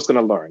our model is going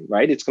to learn,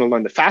 right? It's going to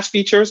learn the fast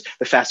features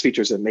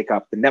that make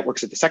up the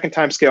networks at the second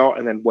time scale,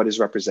 and then what is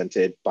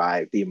represented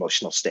by the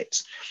emotional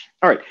states.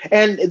 All right,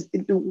 and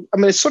I'm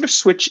going to sort of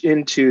switch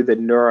into the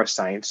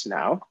neuroscience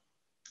now.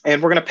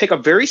 And we're going to pick a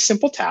very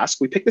simple task.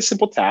 We picked the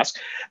simple task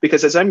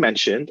because, as I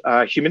mentioned,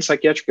 human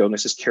psychiatric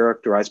illness is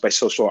characterized by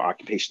social or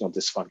occupational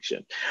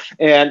dysfunction.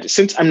 And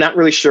since I'm not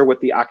really sure what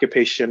the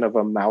occupation of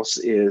a mouse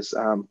is,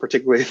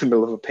 particularly in the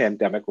middle of a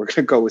pandemic, we're going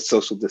to go with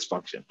social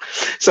dysfunction.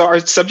 So our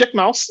subject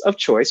mouse of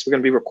choice, we're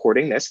going to be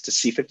recording this.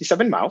 It's a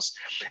C57 mouse.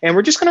 And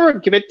we're just going to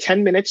give it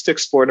 10 minutes to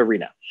explore an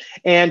arena.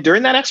 And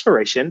during that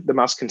exploration, the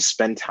mouse can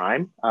spend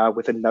time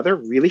with another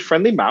really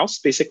friendly mouse,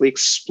 basically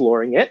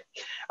exploring it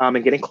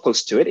and getting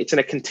close to it. It's in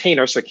a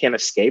container, so it can't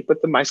escape,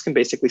 but the mice can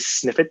basically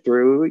sniff it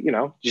through,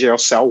 jail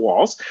cell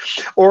walls.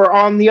 Or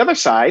on the other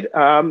side,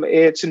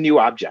 it's a new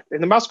object.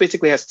 And the mouse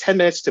basically has 10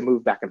 minutes to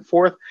move back and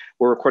forth.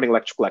 We're recording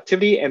electrical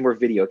activity and we're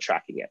video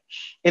tracking it.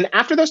 And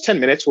after those 10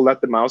 minutes, we'll let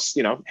the mouse,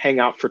 hang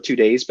out for 2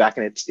 days back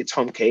in its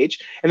home cage.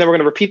 And then we're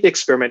going to repeat the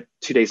experiment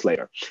 2 days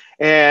later.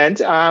 And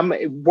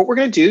what we're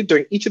going to do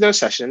during each of those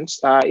sessions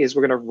is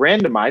we're going to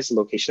randomize the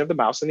location of the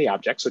mouse and the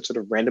object. So it sort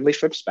of randomly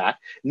flips back,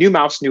 new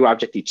mouse, new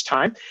object each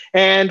time.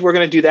 And we're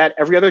going to do that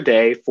every other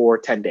day for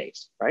 10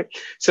 days, right?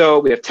 So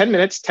we have 10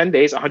 minutes, 10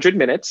 days, 100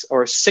 minutes,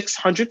 or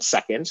 600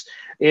 seconds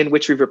in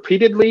which we've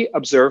repeatedly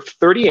observed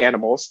 30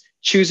 animals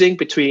choosing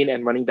between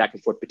and running back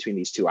and forth between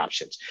these 2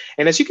 options.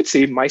 And as you can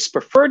see, mice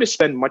prefer to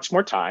spend much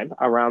more time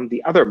around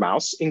the other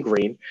mouse in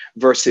green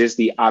versus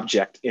the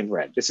object in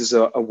red. This is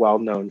a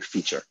well-known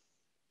feature.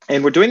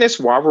 And we're doing this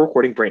while we're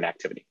recording brain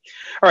activity.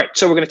 All right,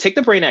 so we're going to take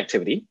the brain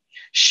activity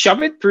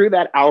shove it through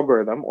that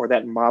algorithm or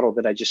that model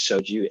that I just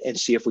showed you and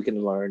see if we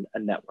can learn a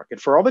network.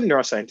 And for all the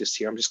neuroscientists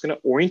here, I'm just going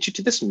to orient you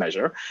to this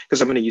measure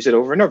because I'm going to use it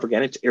over and over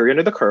again. It's area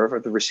under the curve, or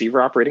the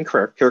receiver operating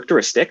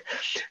characteristic.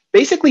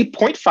 Basically,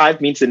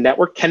 0.5 means the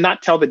network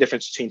cannot tell the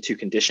difference between two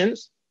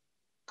conditions.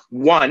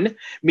 1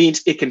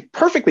 means it can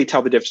perfectly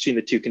tell the difference between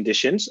the two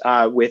conditions,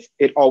 with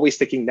it always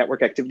thinking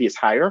network activity is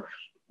higher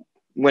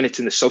when it's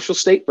in the social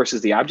state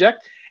versus the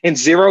object. And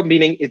 0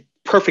 meaning it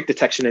perfect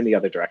detection in the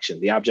other direction,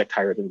 the object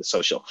higher than the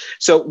social.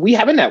 So we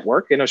have a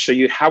network, and I'll show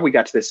you how we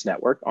got to this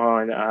network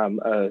on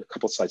a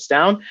couple slides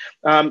down.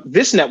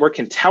 This network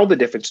can tell the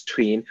difference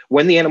between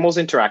when the animal is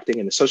interacting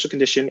in the social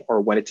condition or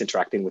when it's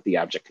interacting with the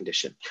object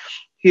condition.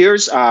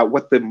 Here's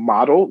what the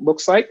model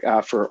looks like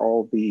for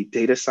all the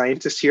data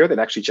scientists here that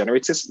actually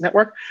generates this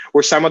network.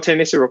 We're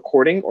simultaneously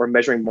recording or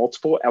measuring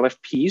multiple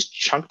LFPs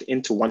chunked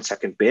into 1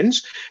 second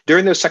bins.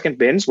 During those second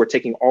bins, we're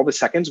taking all the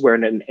seconds where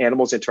an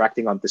animal is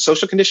interacting on the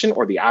social condition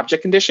or the object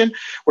condition.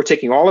 We're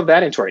taking all of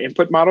that into our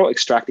input model,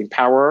 extracting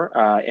power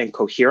and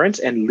coherence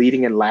and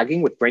leading and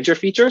lagging with ranger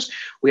features.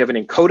 We have an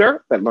encoder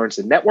that learns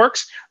the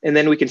networks, and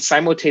then we can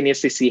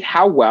simultaneously see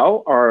how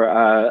well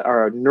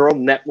our neural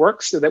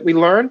networks that we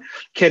learn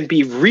can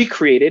be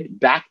recreated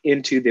back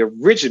into the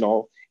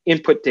original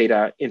input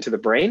data into the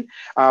brain.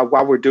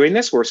 While we're doing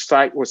this, we're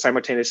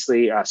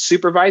simultaneously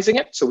supervising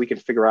it so we can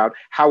figure out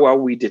how well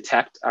we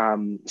detect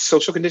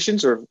social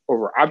conditions or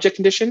over object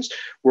conditions.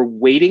 We're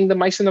weighting the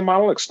mice in the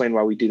model. I'll explain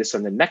why we do this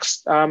on the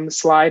next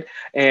slide.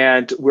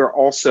 And we're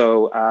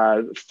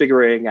also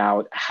figuring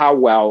out how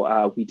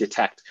well we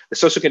detect the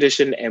social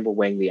condition, and we're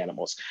weighing the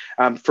animals.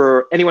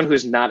 For anyone who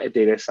is not a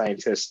data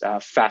scientist,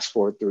 fast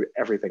forward through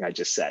everything I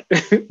just said.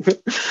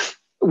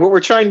 What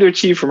we're trying to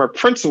achieve from a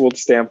principled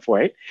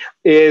standpoint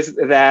is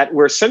that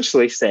we're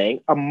essentially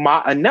saying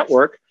a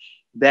network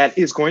that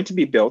is going to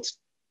be built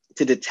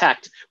to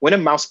detect when a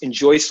mouse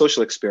enjoys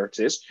social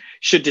experiences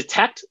should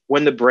detect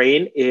when the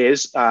brain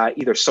is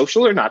either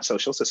social or not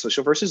social, so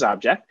social versus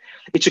object.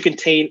 It should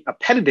contain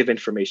appetitive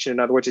information.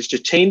 In other words, it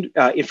should contain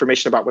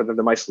information about whether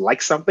the mice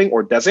like something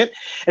or doesn't.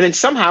 And then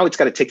somehow it's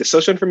got to take the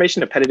social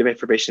information, appetitive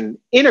information,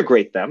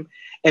 integrate them.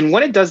 And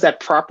when it does that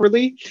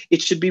properly, it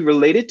should be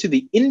related to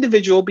the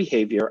individual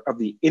behavior of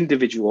the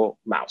individual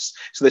mouse.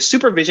 So the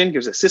supervision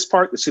gives us this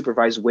part, the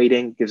supervised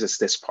weighting gives us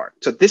this part.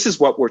 So this is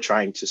what we're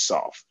trying to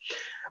solve.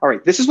 All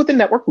right, this is what the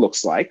network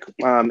looks like.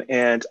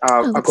 And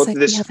I'll go through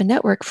this. We have a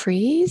network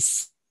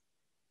freeze.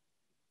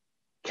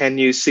 Can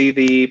you see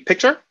the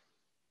picture?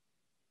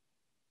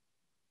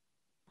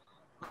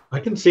 I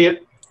can see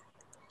it.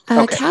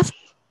 Okay.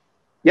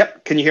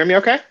 Yep, can you hear me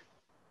okay?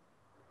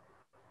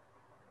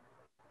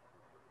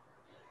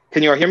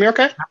 Can you all hear me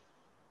okay?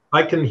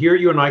 I can hear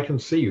you and I can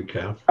see you,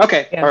 Kath.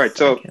 Okay, Yes, all right,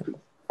 so,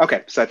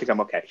 okay, so I think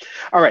I'm okay.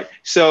 All right,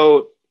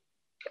 so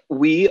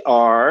we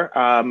are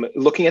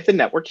looking at the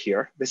network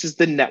here. This is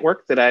the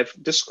network that I've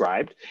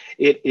described.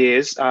 It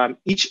is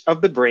each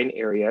of the brain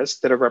areas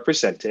that are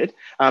represented: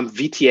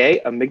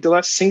 VTA,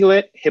 amygdala,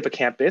 cingulate,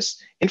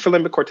 hippocampus,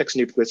 infralimbic cortex,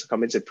 nucleus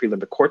accumbens, and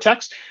prelimbic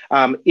cortex.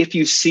 If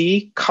you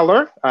see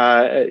color,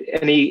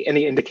 any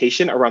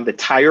indication around the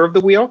tire of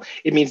the wheel,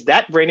 it means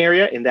that brain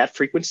area in that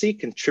frequency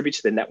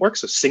contributes to the network.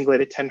 So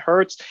cingulate at 10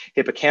 hertz,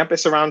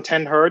 hippocampus around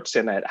 10 hertz,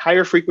 and at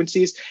higher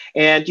frequencies.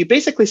 And you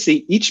basically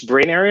see each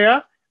brain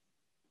area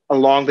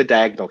along the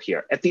diagonal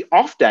here. At the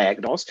off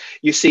diagonals,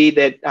 you see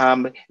that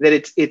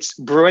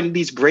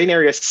these brain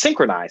areas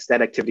synchronize.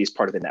 That activity is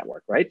part of the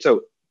network, right?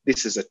 So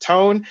this is a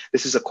tone,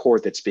 this is a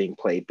chord that's being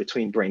played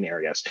between brain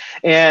areas.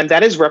 And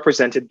that is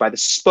represented by the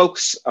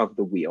spokes of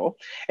the wheel.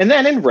 And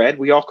then in red,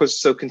 we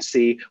also can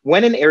see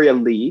when an area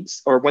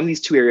leads, or when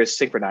these two areas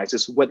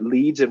synchronizes, what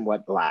leads and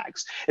what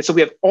lags. And so we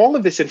have all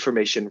of this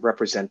information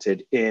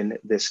represented in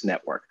this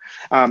network.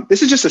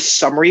 This is just a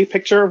summary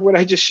picture of what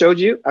I just showed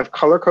you. I've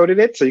color-coded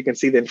it so you can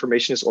see the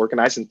information is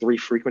organized in 3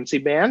 frequency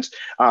bands.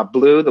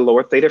 Blue, the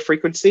lower theta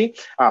frequency,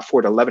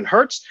 4 to 11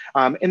 hertz,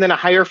 and then a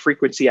higher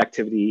frequency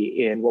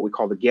activity in what we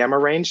call the gamma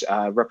range,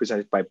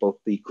 represented by both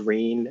the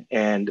green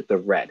and the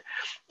red.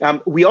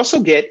 We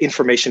also get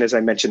information, as I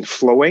mentioned,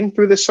 flowing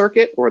through the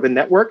circuit or the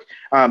network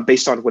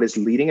based on what is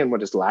leading and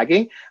what is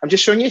lagging. I'm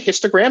just showing you a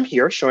histogram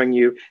here, showing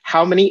you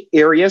how many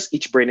areas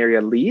each brain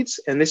area leads.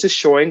 And this is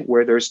showing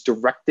where there's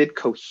directed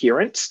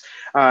coherence.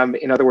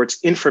 In other words,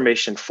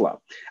 information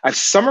flow. I've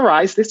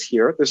summarized this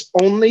here. There's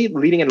only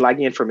leading and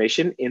lagging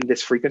information in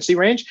this frequency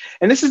range.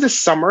 And this is the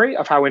summary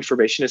of how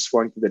information is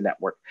flowing through the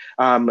network,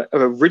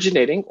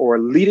 originating or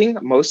leading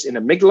most in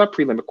amygdala,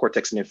 prelimbic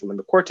cortex, and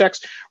infralimbic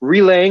cortex,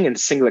 relaying in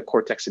cingulate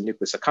cortex and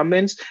nucleus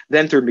accumbens,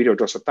 then through medial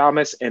dorsal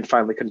thalamus, and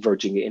finally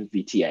converging in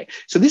VTA.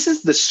 So this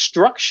is the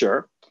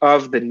structure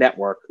of the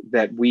network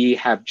that we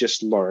have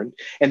just learned.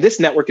 And this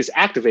network is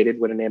activated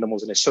when an animal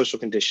is in a social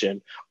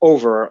condition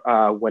over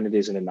when it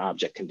is in an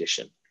object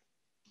condition.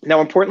 Now,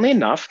 importantly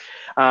enough,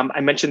 I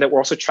mentioned that we're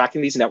also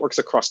tracking these networks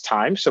across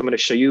time. So I'm going to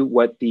show you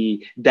what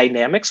the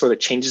dynamics or the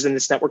changes in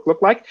this network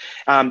look like.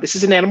 This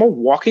is an animal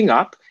walking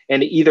up,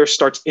 and it either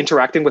starts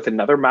interacting with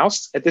another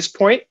mouse at this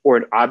point or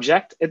an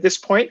object at this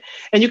point.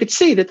 And you can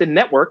see that the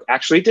network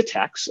actually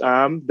detects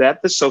that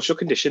the social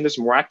condition, there's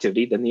more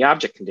activity than the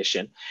object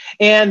condition.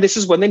 And this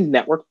is when the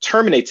network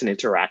terminates an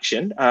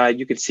interaction.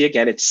 You can see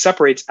again, it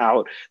separates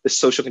out the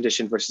social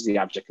condition versus the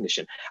object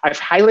condition. I've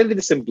highlighted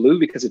this in blue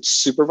because it's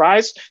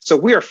supervised. So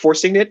we are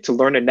forcing it to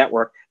learn a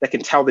network that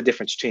can tell the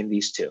difference between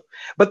these two.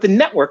 But the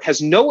network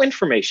has no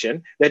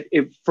information that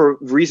for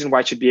reason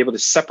why it should be able to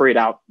separate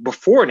out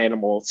before an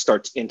animal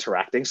starts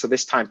interacting. So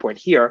this time point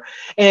here,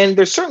 and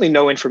there's certainly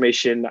no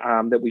information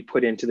that we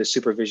put into the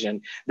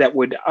supervision that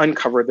would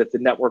uncover that the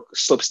network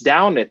slips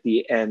down at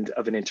the end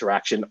of an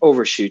interaction,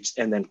 overshoots,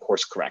 and then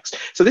course corrects.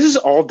 So this is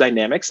all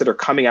dynamics that are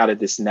coming out of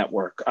this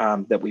network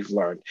that we've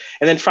learned.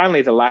 And then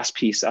finally, the last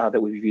piece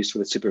that we've used for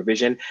the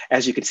supervision,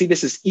 as you can see,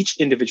 this is each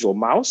individual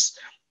mouse.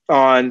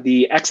 On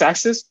the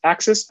x-axis,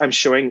 I'm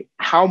showing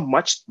how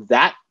much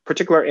that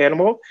particular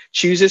animal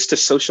chooses to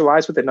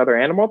socialize with another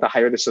animal. The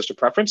higher the social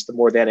preference, the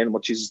more that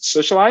animal chooses to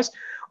socialize.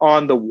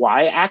 On the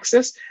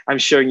y-axis, I'm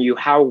showing you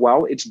how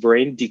well its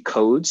brain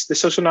decodes the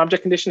social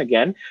non-object condition.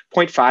 Again,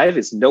 0.5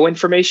 is no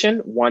information,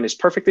 1 is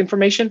perfect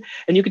information.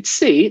 And you can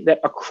see that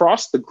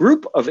across the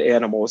group of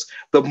animals,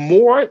 the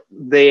more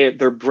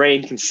their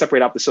brain can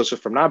separate out the social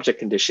from non-object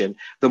condition,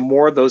 the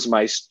more those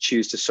mice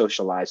choose to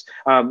socialize.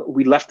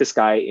 We left this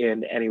guy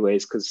in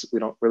anyways because we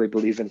don't really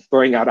believe in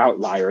throwing out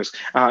outliers,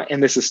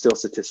 and this is still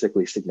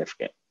statistically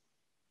significant.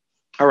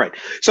 All right,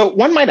 so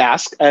one might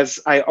ask, as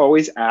I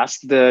always ask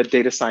the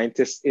data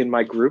scientists in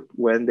my group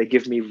when they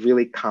give me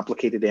really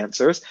complicated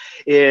answers,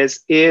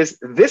 is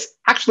this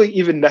actually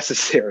even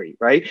necessary,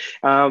 right?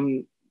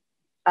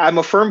 I'm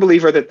a firm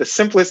believer that the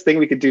simplest thing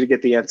we could do to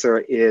get the answer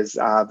is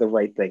the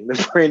right thing.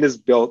 The brain is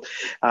built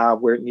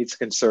where it needs to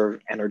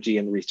conserve energy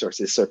and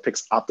resources, so it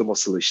picks optimal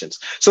solutions.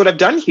 So what I've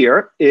done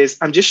here is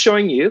I'm just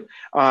showing you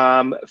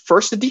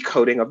first the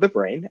decoding of the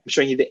brain. I'm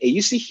showing you the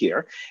AUC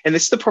here, and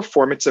this is the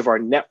performance of our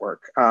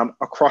network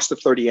across the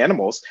 30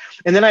 animals.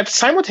 And then I've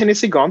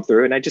simultaneously gone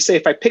through, and I just say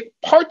if I pick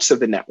parts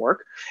of the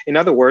network, in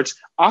other words,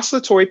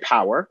 oscillatory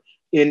power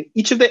in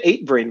each of the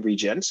 8 brain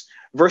regions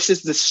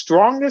versus the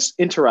strongest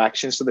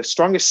interactions, so the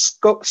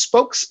strongest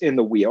spokes in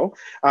the wheel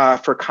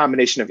for a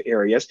combination of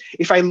areas.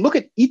 If I look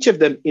at each of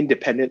them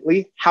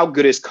independently, how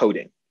good is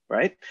coding,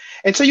 right?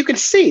 And so you can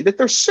see that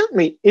there's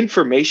certainly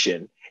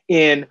information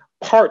in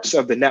parts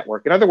of the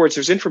network. In other words,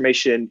 there's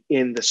information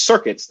in the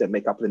circuits that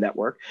make up the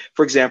network,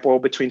 for example,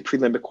 between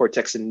prelimbic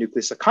cortex and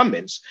nucleus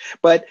accumbens.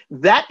 But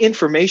that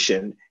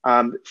information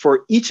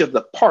for each of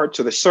the parts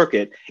of the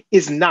circuit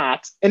is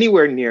not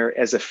anywhere near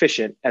as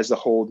efficient as the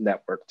whole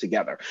network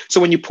together.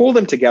 So when you pull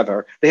them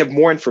together, they have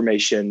more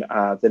information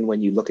than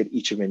when you look at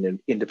each of them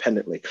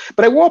independently.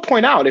 But I will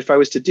point out, if I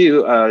was to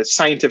do a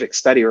scientific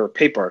study or a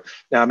paper,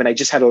 and I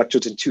just had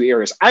electrodes in 2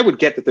 areas, I would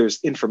get that there's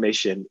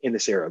information in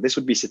this area. This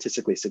would be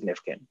statistically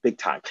significant, big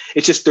time.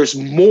 It's just there's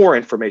more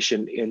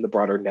information in the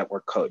broader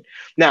network code.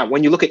 Now,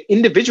 when you look at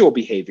individual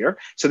behavior,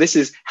 so this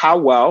is how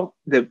well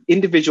the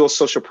individual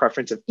social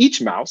preference of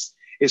each mouse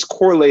is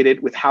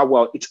correlated with how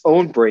well its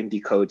own brain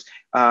decodes.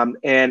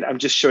 And I'm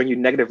just showing you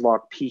negative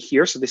log P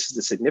here. So this is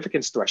the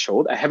significance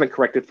threshold. I haven't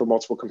corrected for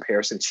multiple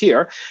comparisons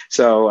here.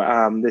 So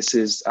this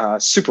is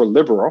super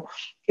liberal.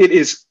 It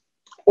is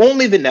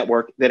only the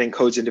network that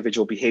encodes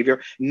individual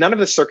behavior. None of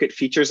the circuit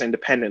features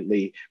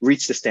independently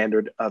reach the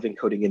standard of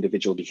encoding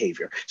individual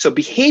behavior. So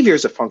behavior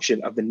is a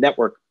function of the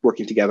network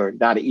working together,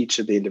 not each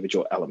of the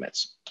individual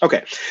elements.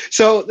 Okay,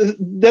 so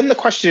then the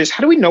question is,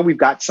 how do we know we've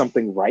got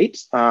something right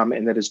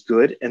and that is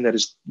good and that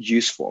is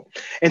useful?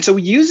 And so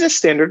we use this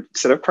standard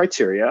set of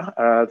criteria,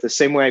 the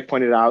same way I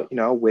pointed out,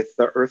 with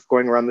the Earth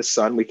going around the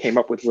sun, we came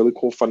up with really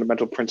cool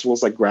fundamental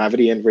principles like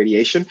gravity and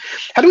radiation.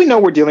 How do we know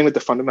we're dealing with the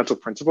fundamental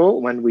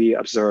principle when we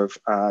observe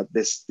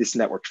this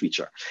network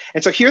feature?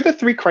 And so here are the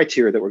 3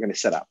 criteria that we're going to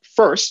set up.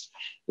 First,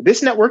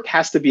 this network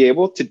has to be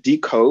able to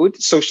decode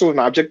social and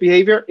object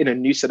behavior in a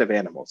new set of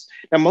animals.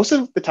 Now, most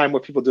of the time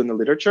what people do in the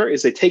literature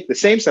is they take the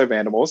same set of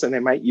animals and they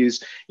might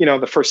use,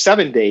 the first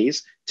 7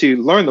 days to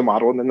learn the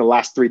model and then the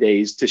last 3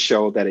 days to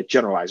show that it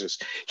generalizes.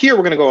 Here,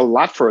 we're going to go a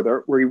lot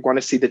further where you want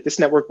to see that this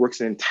network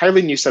works in an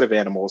entirely new set of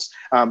animals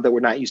that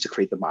were not used to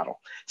create the model.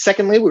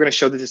 Secondly, we're going to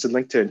show that this is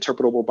linked to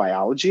interpretable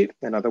biology.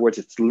 In other words,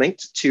 it's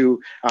linked to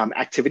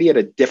activity at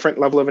a different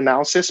level of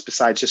analysis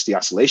besides just the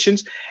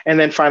oscillations. And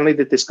then finally,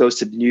 that this goes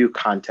to new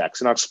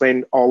context. And I'll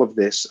explain all of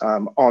this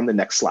on the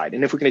next slide.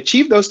 And if we can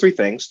achieve those 3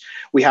 things,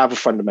 we have a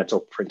fundamental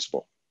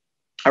principle.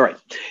 All right,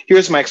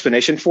 here's my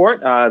explanation for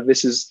it.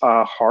 This is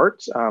a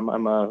heart.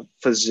 I'm a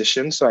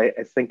physician, so I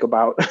think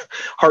about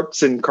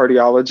hearts and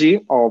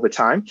cardiology all the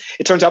time.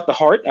 It turns out the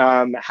heart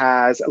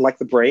has, like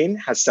the brain,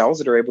 has cells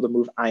that are able to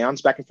move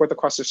ions back and forth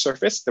across the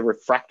surface. The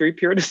refractory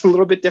period is a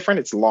little bit different.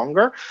 It's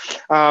longer,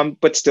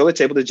 but still it's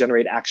able to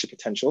generate action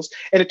potentials.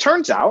 And it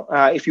turns out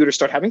if you were to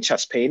start having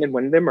chest pain and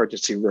went in the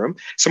emergency room,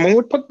 someone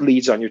would put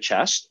leads on your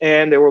chest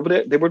and they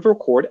would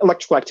record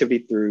electrical activity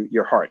through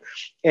your heart.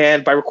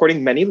 And by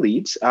recording many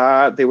leads,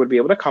 they would be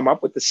able to come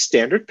up with the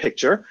standard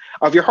picture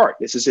of your heart.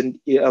 This is an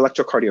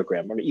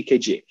electrocardiogram or an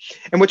EKG.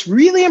 And what's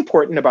really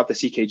important about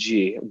this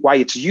EKG, why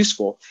it's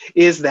useful,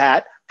 is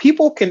that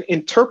people can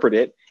interpret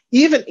it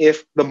even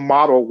if the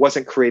model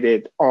wasn't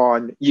created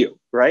on you,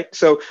 right?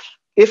 So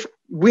if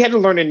we had to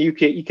learn an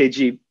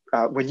EKG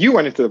when you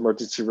went into the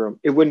emergency room,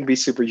 it wouldn't be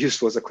super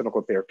useful as a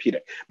clinical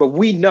therapeutic. But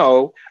we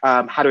know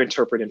how to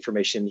interpret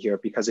information here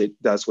because it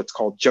does what's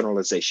called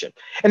generalization.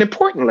 And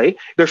importantly,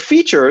 there are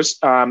features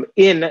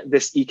in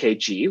this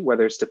EKG,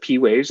 whether it's the P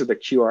waves or the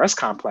QRS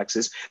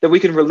complexes, that we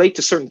can relate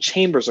to certain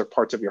chambers or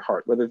parts of your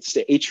heart, whether it's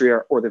the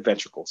atria or the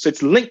ventricle. So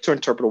it's linked to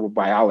interpretable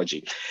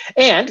biology.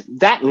 And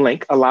that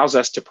link allows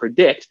us to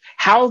predict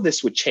how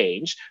this would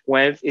change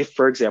if,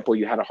 for example,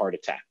 you had a heart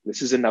attack.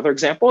 This is another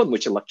example in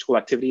which electrical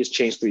activity is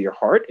changed through your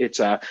heart. It's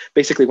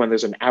basically when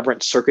there's an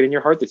aberrant circuit in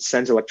your heart that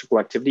sends electrical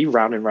activity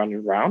round and round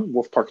and round,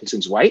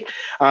 Wolff-Parkinson's White.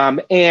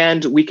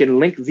 And we can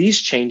link these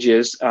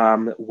changes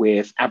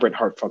with aberrant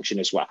heart function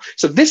as well.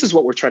 So this is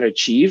what we're trying to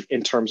achieve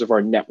in terms of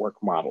our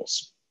network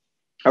models.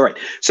 All right,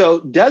 so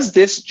does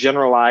this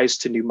generalize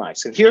to new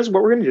mice? And here's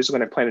what we're gonna do is we're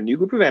gonna plant a new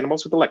group of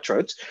animals with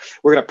electrodes.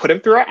 We're gonna put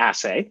them through our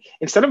assay.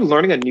 Instead of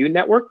learning a new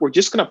network, we're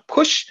just gonna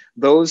push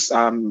those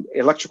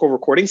electrical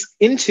recordings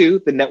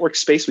into the network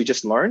space we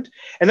just learned.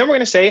 And then we're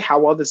gonna say, how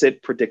well does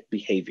it predict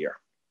behavior?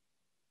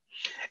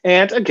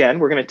 And again,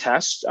 we're going to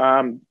test,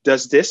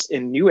 does this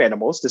in new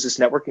animals, does this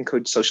network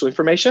encode social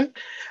information?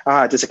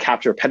 Does it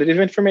capture repetitive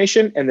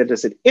information? And then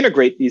does it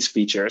integrate these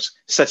features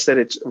such that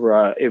it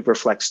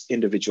reflects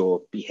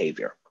individual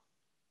behavior?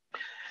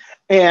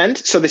 And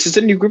so this is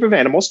a new group of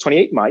animals,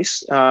 28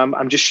 mice.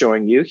 I'm just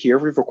showing you here,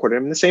 we've recorded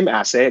them in the same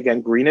assay.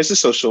 Again, green is a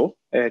social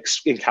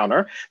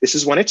encounter. This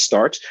is when it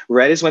starts.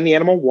 Red is when the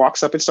animal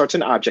walks up and starts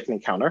an object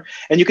encounter.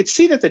 And you can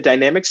see that the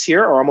dynamics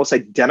here are almost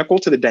identical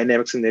to the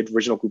dynamics in the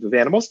original group of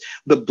animals.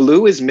 The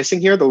blue is missing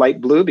here, the light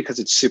blue, because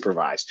it's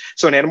supervised.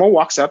 So an animal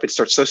walks up, it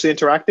starts socially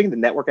interacting, the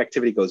network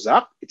activity goes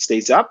up, it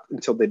stays up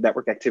until the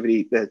network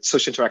activity, the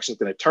social interaction is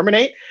going to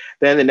terminate.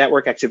 Then the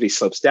network activity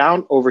slopes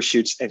down,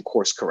 overshoots, and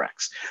course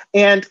corrects.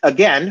 And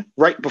again,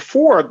 right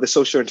before the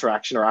social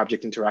interaction or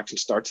object interaction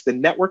starts, the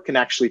network can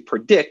actually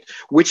predict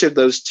which of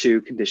those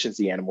two conditions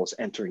the animal is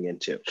entering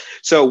into.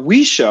 So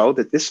we show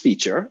that this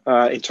feature,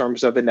 in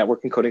terms of the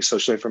network encoding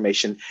social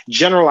information,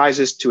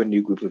 generalizes to a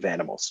new group of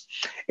animals.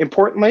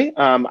 Importantly,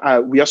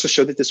 we also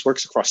show that this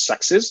works across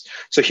sexes.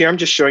 So here I'm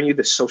just showing you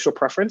the social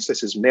preference.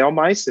 This is male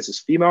mice, this is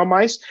female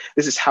mice.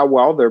 This is how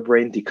well their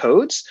brain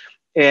decodes.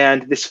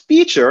 And this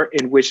feature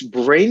in which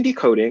brain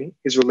decoding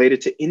is related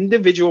to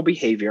individual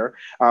behavior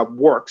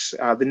works.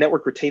 The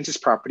network retains this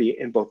property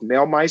in both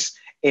male mice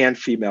and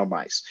female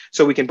mice.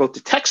 So we can both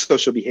detect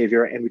social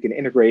behavior and we can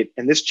integrate,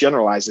 and this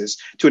generalizes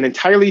to an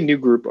entirely new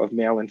group of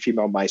male and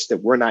female mice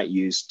that were not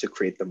used to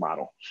create the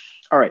model.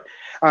 All right.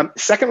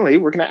 Secondly,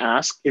 we're going to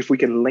ask if we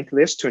can link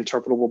this to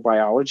interpretable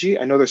biology.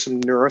 I know there's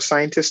some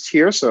neuroscientists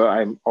here, so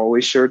I'm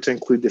always sure to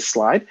include this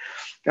slide.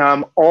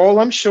 All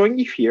I'm showing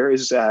you here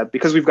is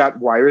because we've got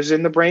wires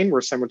in the brain,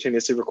 we're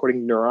simultaneously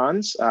recording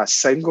neurons,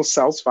 single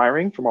cells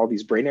firing from all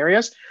these brain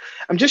areas.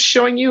 I'm just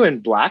showing you in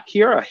black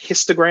here a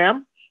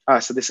histogram.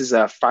 So this is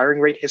a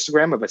firing rate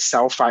histogram of a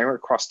cell firing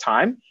across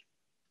time.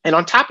 And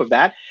on top of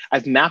that,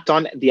 I've mapped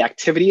on the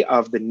activity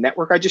of the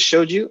network I just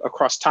showed you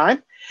across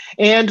time.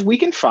 And we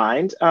can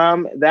find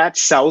that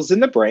cells in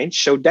the brain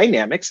show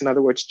dynamics, in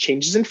other words,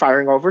 changes in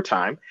firing over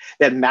time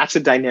that match the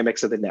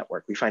dynamics of the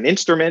network. We find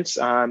instruments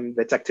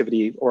that's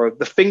activity, or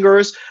the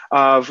fingers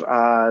of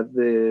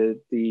the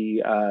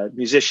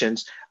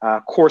musicians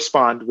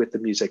correspond with the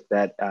music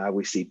that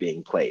we see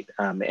being played,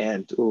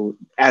 and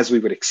as we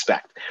would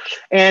expect.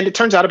 And it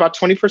turns out about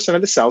 20%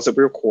 of the cells that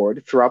we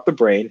record throughout the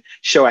brain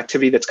show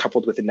activity that's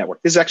coupled with the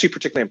network. This is actually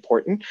particularly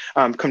important,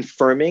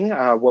 confirming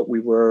what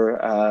we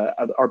were,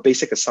 our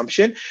basic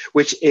assumption,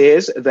 which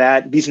is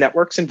that these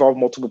networks involve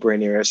multiple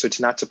brain areas. So it's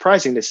not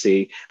surprising to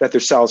see that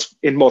there's cells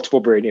in multiple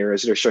brain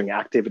areas that are showing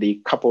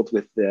activity coupled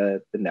with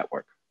the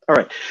network. All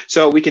right,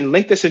 so we can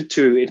link this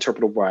into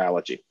interpretable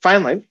biology.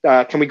 Finally,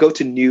 can we go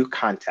to new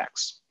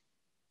contexts?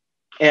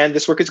 And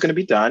this work is going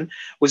to be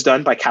was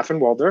done by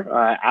Catherine Walder,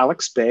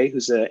 Alex Bay,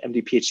 who's a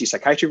MD PhD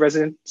psychiatry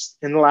resident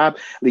in the lab,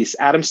 Lise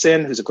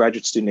Adamson, who's a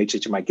graduate student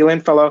HHMI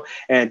Gillian Fellow,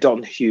 and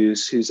Dalton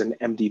Hughes, who's an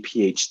MD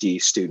PhD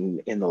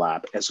student in the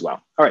lab as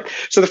well. All right,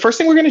 so the first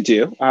thing we're going to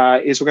do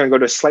is we're going to go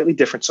to a slightly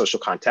different social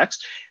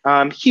context.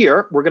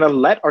 Here, we're going to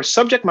let our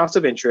subject mouse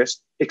of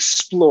interest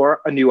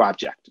explore a new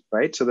object,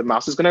 right? So the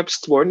mouse is going to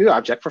explore a new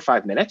object for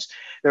 5 minutes.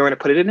 Then we're going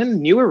to put it in a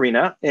new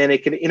arena, and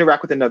it can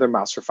interact with another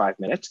mouse for 5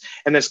 minutes.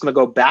 And then it's going to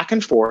go back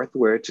and forth,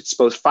 where it's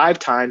exposed 5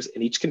 times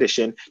in each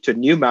condition to a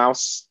new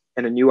mouse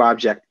and a new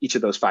object each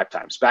of those 5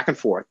 times, back and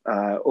forth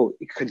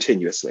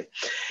continuously.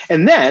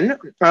 And then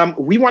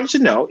we wanted to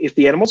know if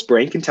the animal's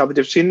brain can tell the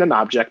difference between an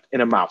object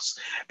and a mouse.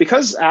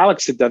 Because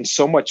Alex had done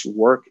so much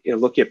work in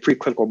looking at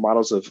preclinical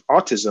models of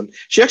autism,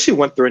 she actually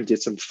went through and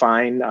did some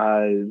fine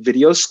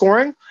video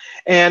scoring.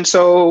 And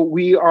so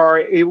we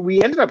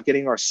ended up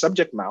getting our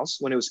subject mouse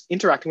when it was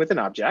interacting with an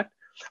object.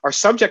 our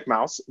subject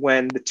mouse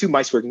when the two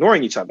mice were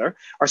ignoring each other,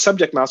 our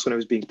subject mouse when it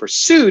was being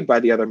pursued by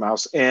the other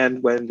mouse,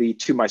 and when the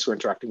two mice were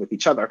interacting with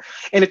each other.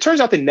 And it turns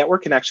out the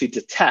network can actually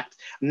detect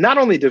not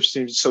only the difference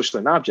between social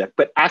and object,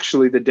 but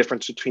actually the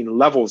difference between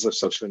levels of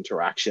social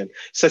interaction,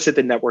 such that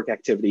the network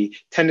activity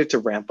tended to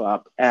ramp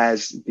up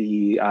as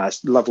the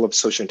level of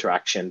social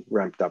interaction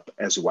ramped up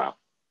as well.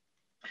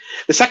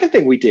 The second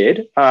thing we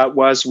did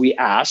was we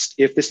asked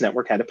if this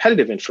network had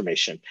appetitive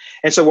information.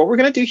 And so what we're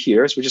going to do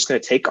here is we're just going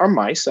to take our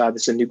mice,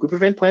 this is a new group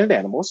of implanted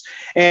animals,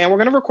 and we're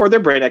going to record their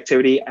brain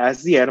activity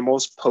as the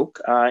animals poke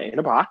in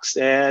a box.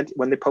 And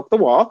when they poke the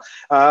wall,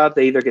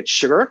 they either get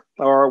sugar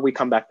or we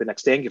come back the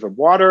next day and give them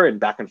water, and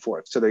back and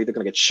forth. So they're either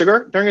going to get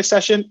sugar during a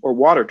session or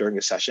water during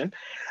a session.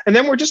 And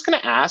then we're just going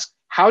to ask,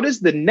 how does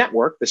the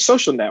network, the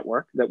social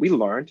network that we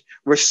learned,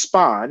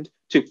 respond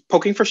to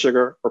poking for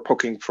sugar or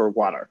poking for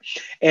water?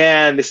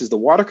 And this is the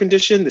water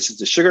condition. This is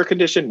the sugar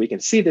condition. We can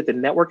see that the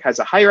network has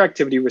a higher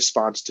activity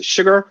response to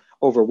sugar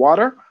over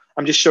water.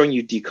 I'm just showing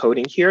you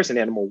decoding here. As an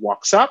animal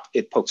walks up,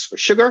 it pokes for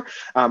sugar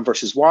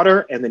versus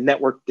water, and the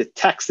network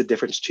detects the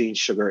difference between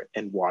sugar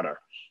and water.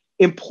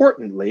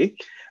 Importantly,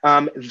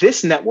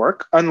 this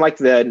network, unlike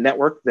the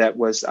network that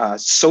was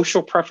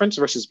social preference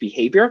versus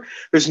behavior,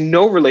 there's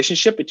no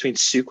relationship between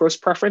sucrose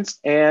preference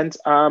and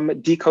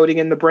decoding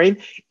in the brain.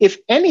 If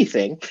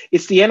anything,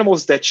 it's the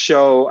animals that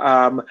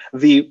show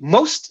the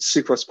most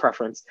sucrose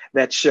preference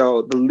that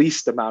show the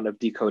least amount of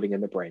decoding in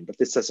the brain, but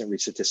this doesn't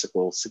reach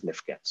statistical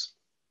significance.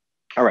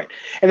 All right.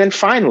 And then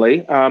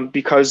finally,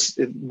 because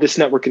this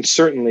network can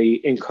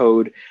certainly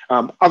encode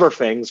other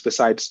things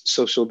besides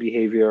social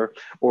behavior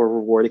or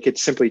reward, it could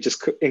simply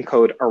just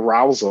encode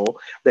arousal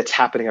that's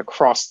happening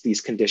across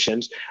these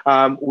conditions.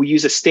 We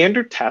use a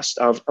standard test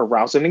of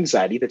arousal and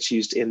anxiety that's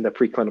used in the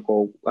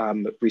preclinical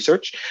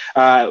research.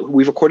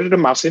 We recorded a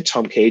mouse in its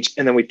home cage,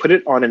 and then we put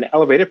it on an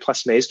elevated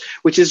plus maze,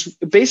 which is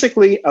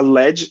basically a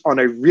ledge on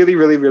a really,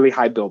 really, really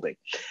high building.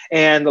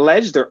 And the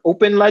ledge, they're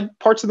open ledge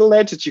parts of the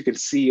ledge that you can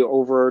see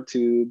over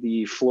to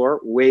the floor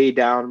way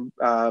down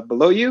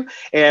below you,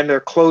 and there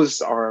are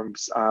closed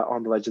arms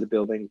on the ledge of the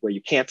building where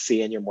you can't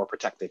see and you're more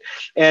protected.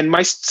 And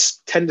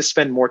mice tend to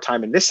spend more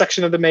time in this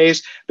section of the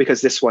maze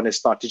because this one is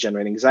thought to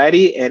generate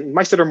anxiety, and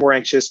mice that are more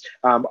anxious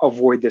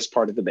avoid this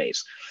part of the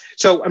maze.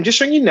 So I'm just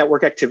showing you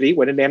network activity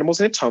when an animal's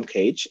in its home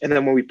cage, and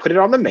then when we put it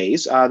on the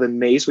maze,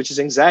 which is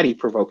anxiety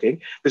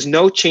provoking, there's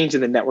no change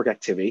in the network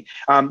activity.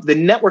 The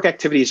network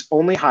activity is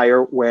only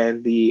higher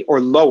or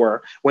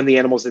lower when the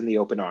animal's in the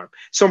open arm.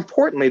 So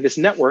importantly, this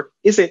network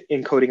isn't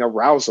encoding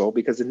arousal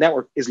because the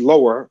network is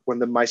lower when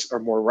the mice are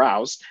more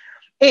aroused.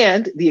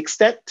 And the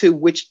extent to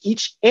which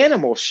each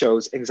animal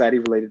shows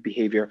anxiety-related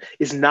behavior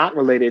is not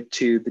related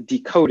to the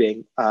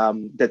decoding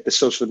that the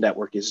social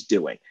network is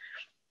doing.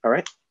 All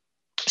right.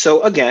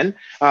 So again,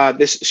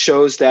 this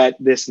shows that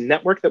this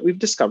network that we've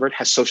discovered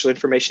has social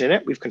information in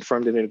it. We've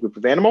confirmed it in a group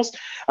of animals.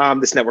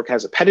 This network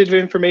has appetitive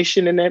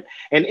information in it.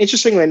 And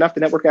interestingly enough, the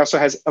network also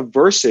has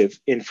aversive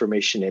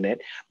information in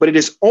it, but it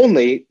is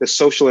only the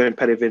social and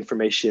appetitive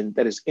information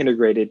that is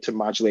integrated to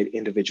modulate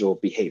individual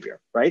behavior,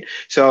 right?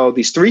 So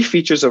these three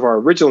features of our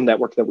original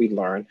network that we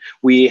learned,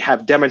 we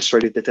have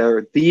demonstrated that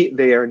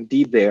they are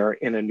indeed there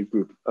in a new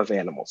group of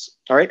animals,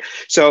 all right?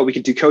 So we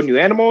can decode new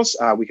animals,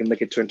 we can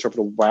link it to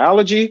interpretable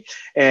biology,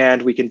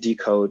 and we can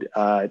decode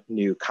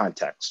new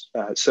context.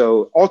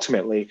 So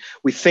ultimately,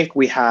 we think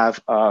we have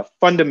a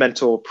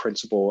fundamental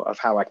principle of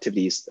how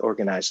activity is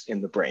organized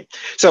in the brain.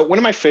 So one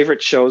of my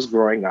favorite shows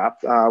growing up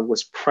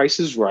was Price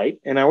is Right.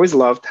 And I always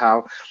loved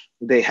how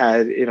they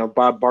had,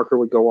 Bob Barker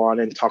would go on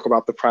and talk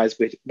about the prize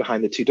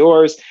behind the two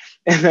doors.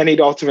 And then he'd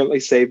ultimately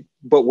say,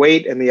 but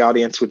wait, and the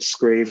audience would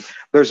scream,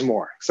 there's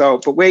more. So,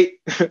 but wait,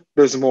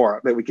 there's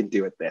more that we can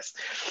do with this.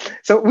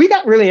 So we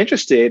got really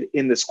interested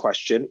in this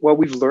question. Well,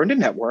 we've learned a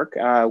network.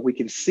 We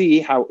can see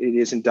how it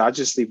is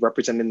endogenously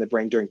represented in the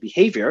brain during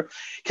behavior.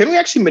 Can we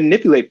actually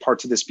manipulate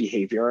parts of this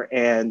behavior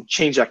and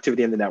change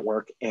activity in the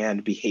network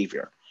and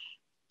behavior?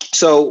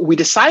 So we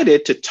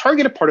decided to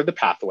target a part of the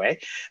pathway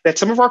that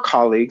some of our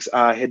colleagues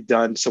had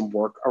done some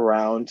work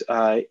around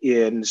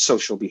in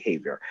social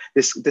behavior.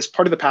 This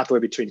part of the pathway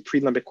between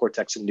prelimbic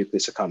cortex and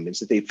nucleus accumbens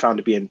that they found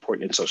to be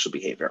important in social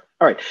behavior.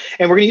 All right,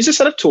 and we're going to use a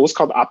set of tools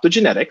called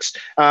optogenetics.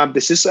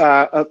 This is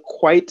a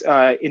quite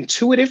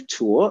intuitive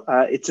tool.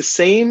 It's the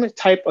same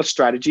type of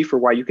strategy for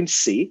why you can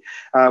see.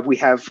 We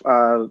have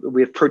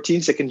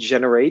proteins that can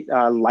generate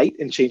light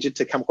and change it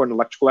to chemical and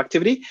electrical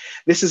activity.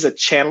 This is a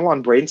channel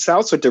on brain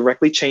cells, so it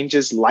directly changes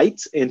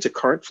light into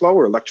current flow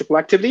or electrical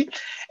activity.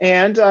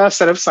 And a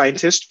set of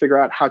scientists figure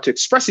out how to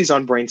express these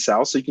on brain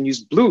cells. So you can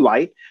use blue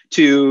light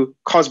to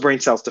cause brain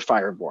cells to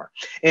fire more.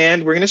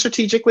 And we're going to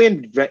strategically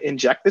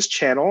inject this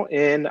channel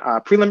in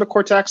prelimbic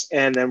cortex,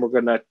 and then we're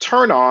going to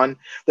turn on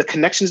the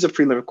connections of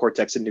prelimbic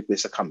cortex and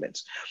nucleus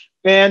accumbens.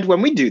 And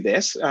when we do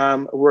this,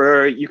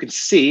 you can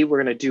see we're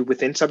going to do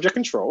within subject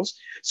controls.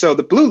 So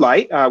the blue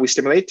light, we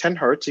stimulate 10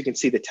 hertz. You can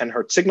see the 10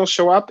 hertz signal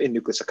show up in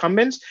nucleus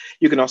accumbens.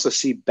 You can also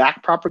see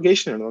back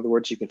propagation. In other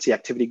words, you can see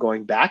activity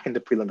going back into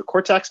prelimbic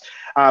cortex,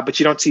 but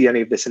you don't see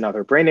any of this in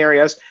other brain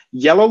areas.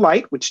 Yellow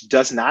light, which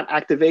does not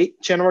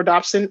activate channel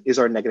rhodopsin, is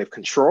our negative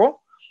control.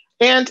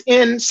 And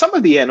in some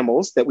of the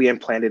animals that we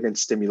implanted and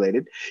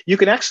stimulated, you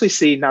can actually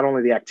see not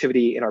only the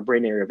activity in our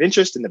brain area of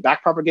interest in the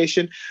back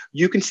propagation,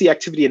 you can see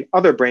activity in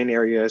other brain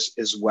areas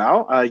as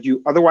well.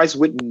 You otherwise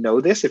wouldn't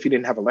know this if you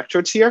didn't have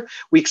electrodes here.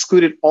 We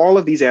excluded all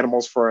of these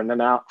animals from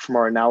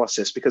our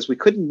analysis because we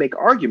couldn't make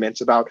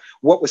arguments about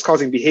what was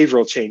causing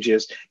behavioral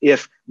changes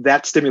if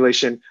that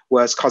stimulation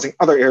was causing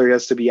other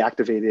areas to be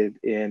activated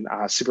in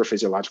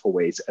superphysiological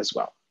ways as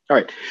well. All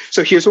right,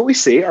 so here's what we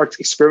see.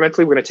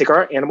 Experimentally, we're going to take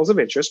our animals of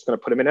interest, we're going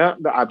to put them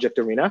in the object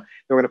arena, then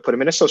we're going to put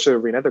them in a social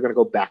arena. They're going to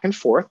go back and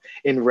forth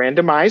in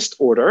randomized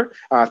order,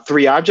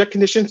 3 object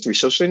conditions, 3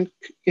 social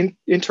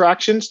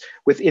interactions.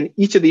 Within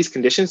each of these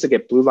conditions, they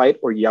get blue light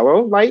or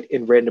yellow light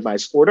in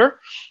randomized order.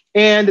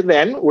 And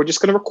then we're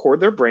just going to record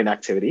their brain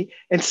activity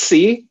and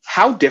see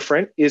how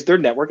different is their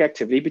network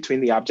activity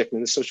between the object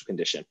and the social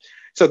condition.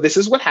 So this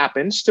is what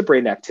happens to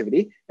brain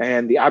activity.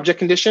 And the object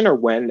condition, or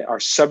when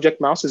our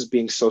subject mouse is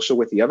being social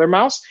with the other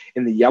mouse.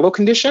 In the yellow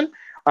condition,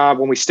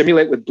 when we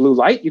stimulate with blue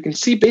light, you can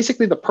see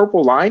basically the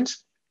purple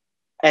lines.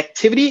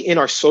 Activity in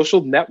our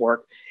social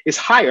network is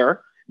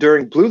higher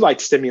during blue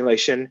light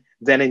stimulation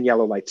than in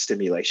yellow light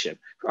stimulation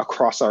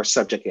across our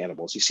subject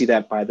animals. You see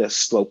that by the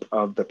slope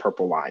of the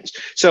purple lines.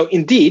 So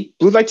indeed,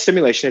 blue light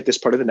stimulation at this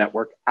part of the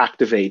network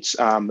activates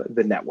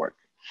the network.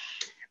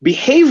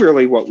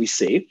 Behaviorally, what we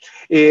see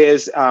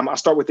is, I'll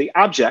start with the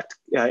object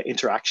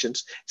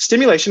interactions.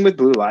 Stimulation with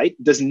blue light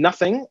does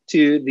nothing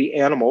to the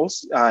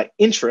animal's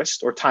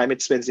interest or time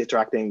it spends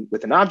interacting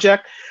with an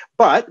object.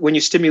 But when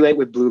you stimulate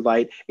with blue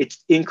light, it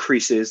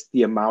increases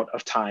the amount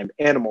of time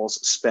animals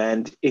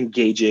spend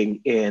engaging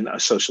in a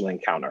social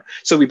encounter.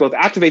 So we both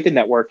activate the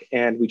network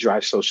and we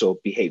drive social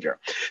behavior.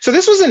 So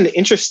this was an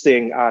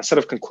interesting set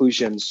of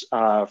conclusions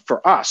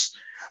for us,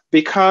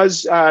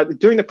 because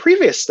during the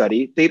previous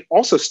study, they'd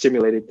also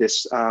stimulated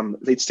this,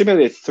 they'd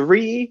stimulated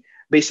 3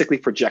 basically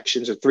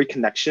projections or 3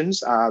 connections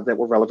that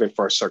were relevant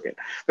for our circuit.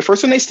 The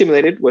first one they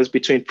stimulated was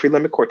between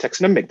prelimbic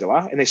cortex and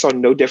amygdala, and they saw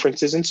no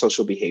differences in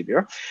social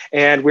behavior.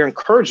 And we're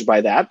encouraged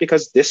by that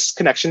because this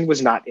connection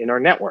was not in our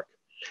network.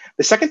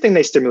 The second thing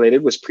they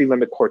stimulated was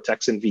prelimbic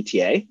cortex and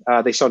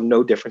VTA. They saw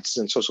no differences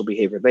in social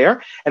behavior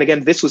there. And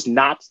again, this was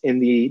not in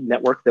the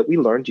network that we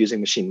learned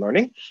using machine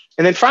learning.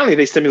 And then finally,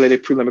 they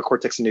stimulated prelimbic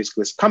cortex and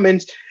nucleus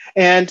accumbens.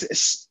 And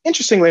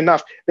interestingly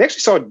enough, they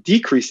actually saw a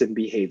decrease in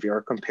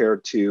behavior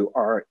compared to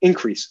our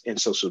increase in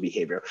social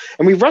behavior.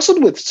 And we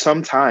wrestled with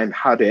some time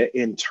how to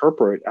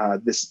interpret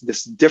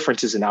this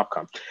differences in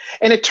outcome.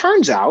 And it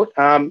turns out,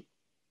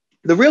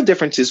 the real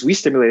difference is we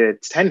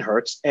stimulated 10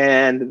 hertz,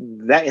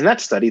 and that in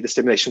that study, the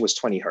stimulation was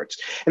 20 hertz.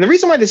 And the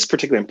reason why this is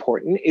particularly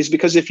important is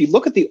because if you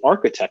look at the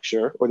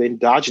architecture or the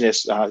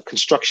endogenous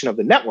construction of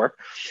the network,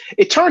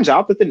 it turns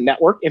out that the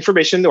network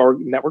information or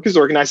network is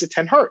organized at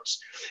 10 hertz.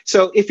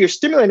 So if you're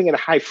stimulating at a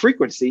high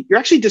frequency, you're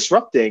actually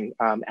disrupting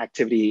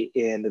activity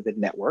in the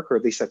network, or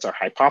at least that's our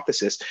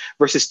hypothesis,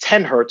 versus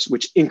 10 hertz,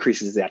 which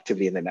increases the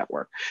activity in the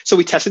network. So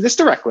we tested this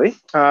directly,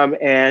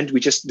 and we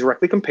just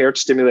directly compared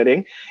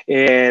stimulating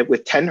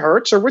with 10 hertz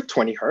or with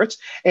 20 hertz.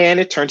 And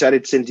it turns out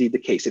it's indeed the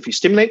case. If you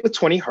stimulate with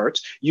 20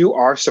 hertz, you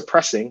are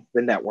suppressing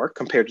the network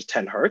compared to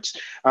 10 hertz.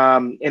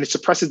 And it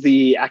suppresses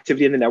the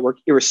activity in the network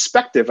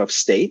irrespective of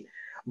state.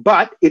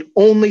 But it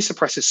only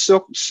suppresses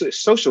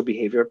social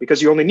behavior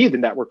because you only need the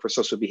network for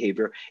social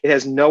behavior. It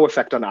has no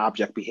effect on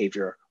object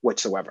behavior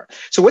whatsoever.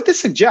 So what this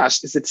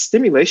suggests is that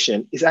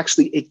stimulation is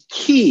actually a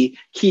key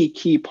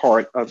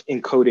part of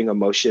encoding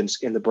emotions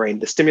in the brain,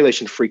 the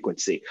stimulation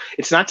frequency.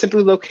 It's not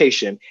simply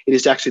location, it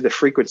is actually the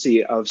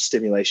frequency of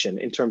stimulation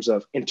in terms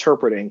of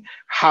interpreting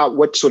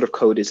what sort of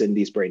code is in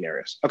these brain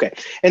areas. Okay,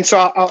 and so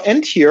I'll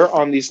end here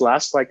on these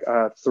last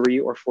 3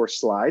 or 4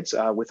 slides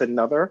with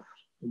another.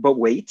 But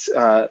wait,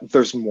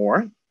 there's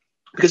more,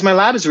 because my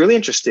lab is really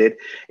interested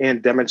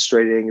in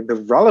demonstrating the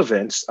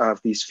relevance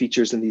of these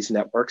features in these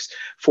networks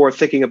for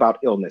thinking about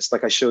illness,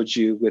 like I showed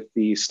you with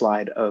the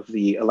slide of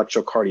the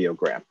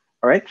electrocardiogram,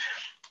 all right?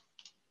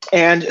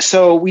 And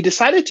so we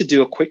decided to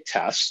do a quick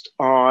test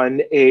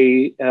on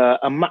an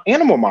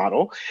animal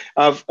model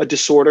of a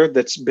disorder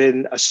that's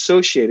been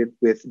associated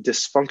with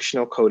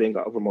dysfunctional coding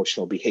of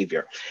emotional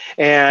behavior.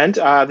 And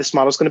this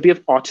model is going to be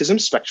of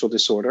autism spectrum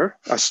disorder,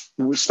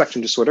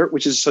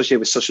 which is associated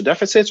with social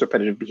deficits,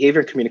 repetitive behavior,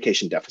 and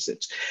communication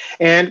deficits.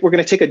 And we're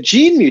going to take a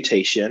gene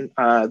mutation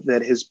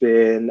that has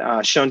been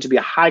shown to be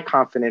a high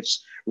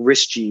confidence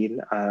risk gene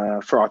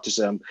for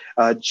autism,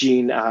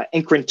 gene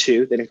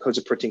ankyrin-2 that encodes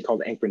a protein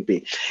called ankyrin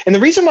B. And the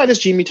reason why this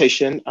gene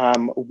mutation,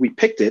 we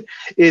picked it,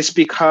 is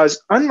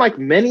because unlike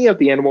many of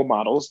the animal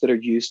models that are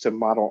used to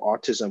model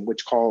autism,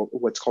 what's called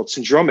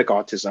syndromic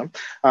autism,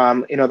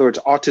 in other words,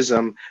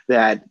 autism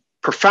that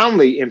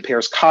profoundly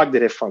impairs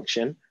cognitive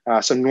function,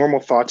 so normal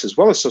thoughts as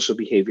well as social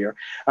behavior.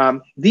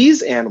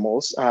 These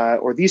animals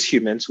or these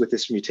humans with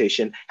this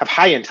mutation have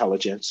high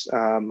intelligence,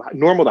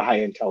 normal to high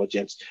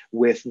intelligence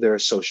with their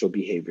social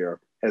behavior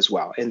as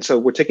well. And so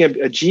we're taking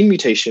a gene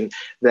mutation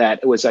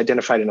that was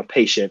identified in a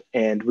patient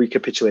and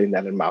recapitulating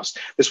that in mouse.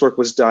 This work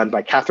was done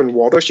by Catherine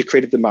Walther. She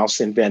created the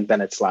mouse in Van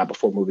Bennett's lab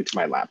before moving to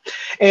my lab.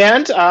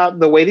 And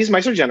the way these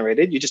mice are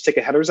generated, you just take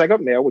a heterozygote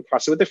male, we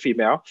cross it with a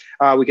female,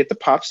 we get the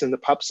pups, and the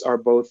pups are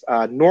both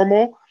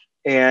normal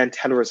and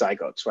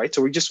heterozygotes, right?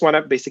 So we just want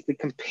to basically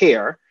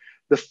compare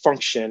the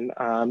function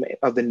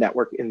of the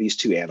network in these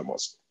two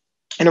animals.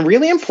 And a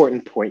really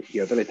important point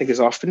here that I think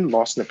is often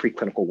lost in the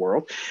preclinical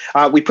world,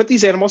 we put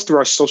these animals through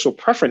our social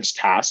preference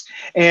task,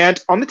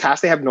 and on the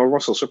task, they have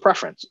normal social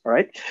preference, all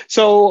right?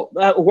 So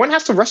one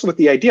has to wrestle with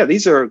the idea.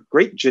 These are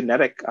great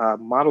genetic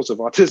models of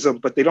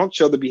autism, but they don't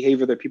show the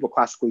behavior that people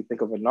classically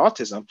think of in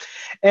autism.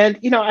 And,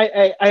 you know,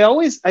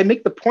 I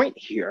make the point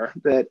here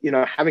that, you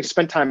know, having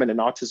spent time in an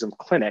autism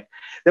clinic,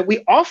 that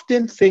we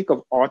often think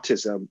of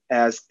autism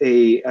as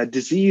a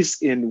disease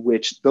in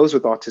which those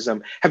with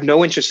autism have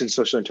no interest in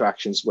social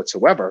interactions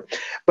whatsoever.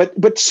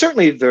 But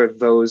certainly there are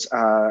those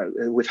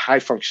with high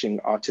functioning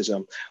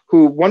autism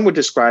who one would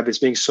describe as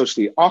being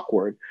socially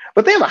awkward,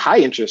 but they have a high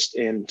interest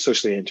in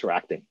socially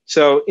interacting.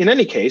 So in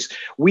any case,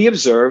 we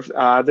observe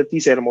that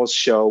these animals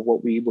show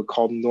what we would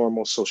call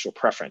normal social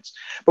preference.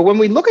 But when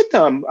we look at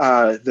them,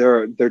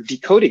 their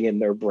decoding in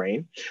their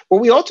brain,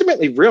 what we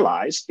ultimately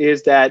realize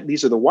is that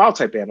these are the wild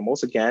type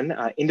animals, again,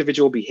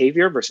 individual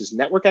behavior versus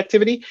network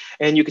activity.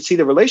 And you can see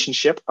the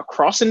relationship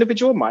across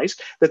individual mice,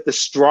 that the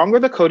stronger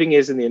the coding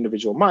is in the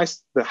individual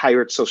mice, the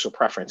higher its social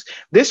preference.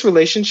 This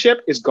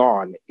relationship is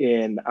gone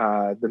in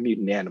the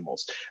mutant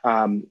animals,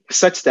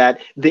 such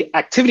that the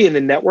activity in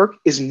the network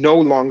is no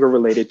longer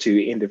related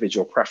to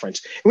individual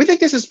preference. And we think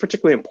this is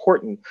particularly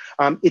important.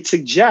 It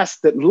suggests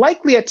that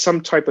likely at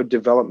some type of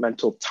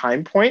developmental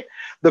time point,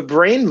 the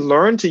brain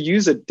learned to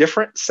use a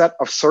different set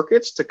of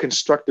circuits to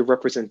construct the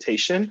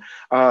representation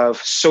of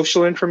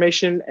social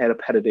information and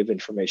appetitive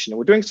information. And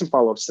we're doing some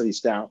follow-up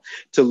studies now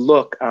to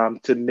look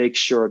to make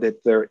sure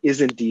that there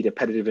is indeed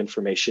appetitive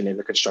information in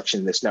the construction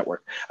in this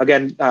network.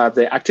 Again,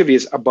 the activity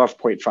is above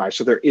 0.5,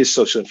 so there is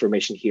social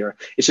information here.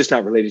 It's just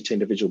not related to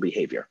individual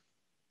behavior.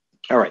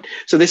 All right,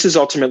 so this is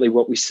ultimately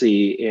what we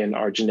see in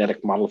our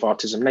genetic model of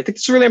autism. And I think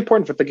it's really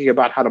important for thinking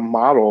about how to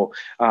model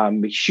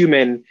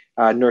human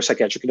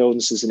neuropsychiatric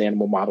illnesses in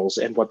animal models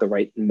and what the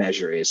right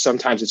measure is.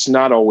 Sometimes it's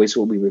not always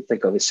what we would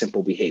think of as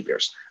simple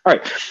behaviors. All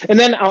right, and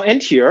then I'll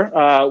end here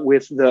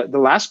with the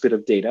last bit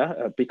of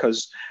data,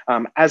 because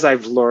as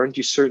I've learned,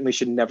 you certainly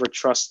should never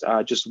trust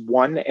just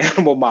one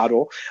animal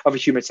model of a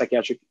human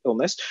psychiatric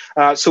illness.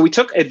 So we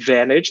took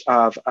advantage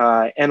of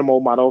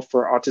animal model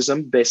for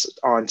autism based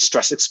on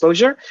stress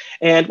exposure.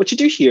 And what you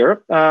do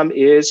here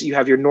is you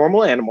have your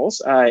normal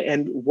animals,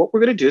 and what we're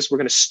going to do is we're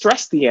going to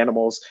stress the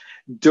animals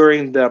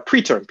during the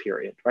preterm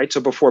period, right?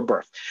 So before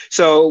birth.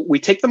 So we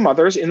take the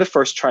mothers in the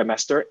first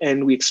trimester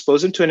and we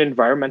expose them to an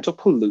environmental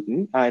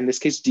pollutant, in this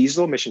case,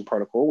 diesel emission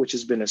particle, which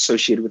has been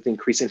associated with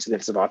increased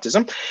incidence of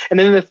autism. And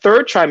then in the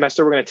third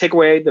trimester, we're going to take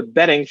away the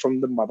bedding from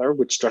the mother,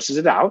 which stresses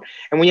it out.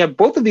 And when you have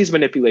both of these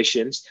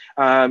manipulations,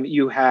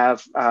 you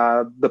have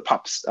the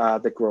pups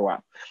that grow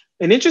up.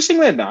 And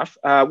interestingly enough,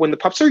 when the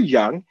pups are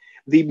young,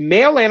 the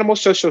male animals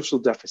show social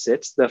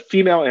deficits, the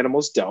female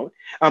animals don't.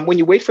 When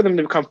you wait for them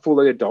to become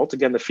fully adult,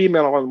 again, the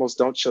female animals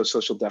don't show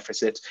social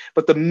deficits,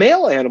 but the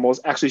male animals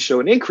actually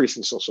show an increase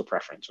in social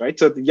preference, right?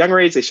 So at the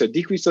younger age, they show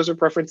decreased social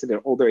preference, and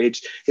at older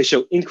age, they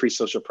show increased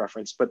social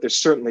preference, but there's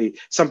certainly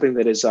something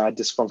that is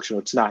dysfunctional.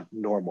 It's not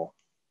normal.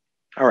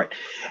 All right,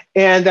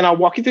 and then I'll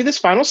walk you through this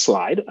final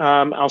slide.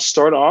 I'll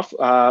start off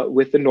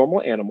with the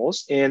normal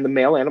animals. In the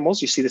male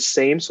animals, you see the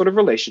same sort of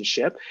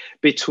relationship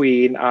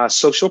between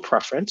social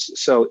preference,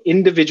 so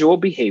individual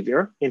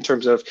behavior in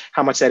terms of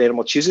how much that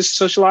animal chooses to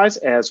socialize,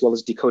 as well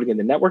as decoding in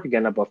the network,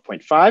 again, above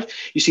 0.5.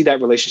 You see that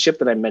relationship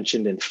that I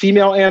mentioned in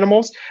female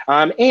animals.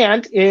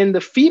 And in the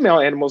female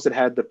animals that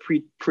had the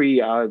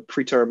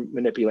preterm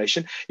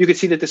manipulation, you can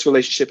see that this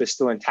relationship is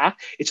still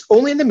intact. It's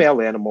only in the male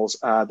animals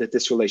that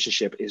this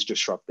relationship is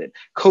disrupted.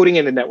 Coding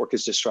in the network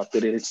is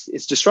disrupted, and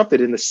it's disrupted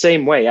in the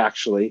same way,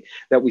 actually,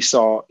 that we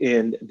saw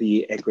in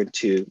the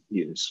ankyrin-2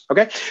 mutants.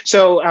 Okay,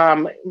 so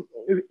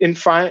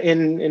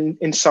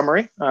in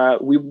summary,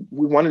 we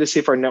wanted to see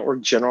if our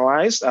network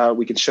generalized.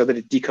 We can show that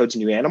it decodes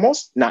new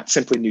animals, not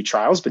simply new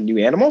trials, but new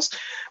animals.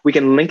 We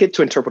can link it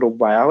to interpretable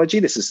biology.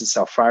 This is the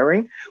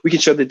self-firing. We can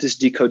show that this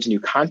decodes new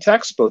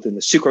contexts, both in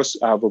the sucrose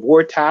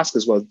reward task,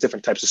 as well as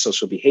different types of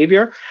social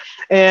behavior.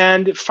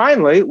 And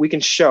finally, we can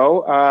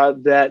show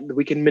that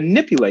we can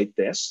manipulate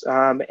this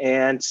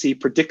and see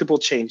predictable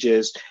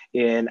changes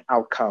in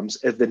outcomes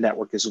of the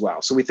network as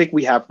well. So we think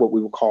we have what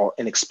we will call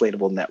an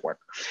explainable network.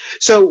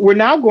 So we're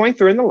now going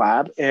through in the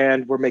lab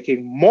and we're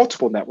making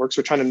multiple networks.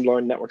 We're trying to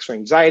learn networks for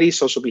anxiety,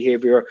 social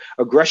behavior,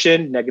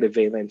 aggression, negative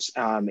valence,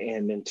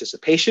 and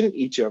anticipation,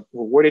 each of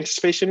reward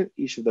anticipation,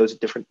 each of those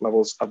different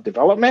levels of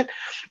development.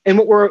 And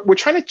what we're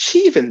trying to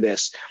achieve in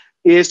this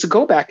is to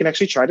go back and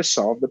actually try to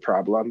solve the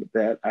problem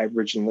that I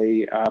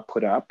originally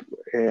put up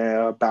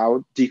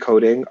about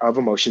decoding of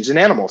emotions in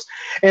animals.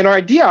 And our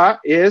idea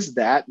is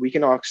that we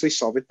can actually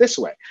solve it this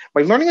way.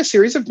 By learning a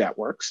series of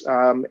networks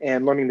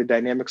and learning the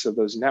dynamics of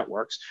those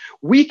networks,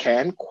 we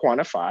can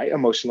quantify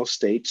emotional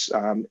states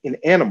in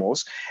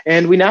animals.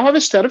 And we now have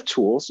a set of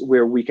tools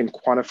where we can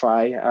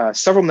quantify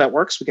several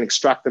networks. We can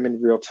extract them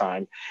in real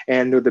time.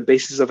 And they're the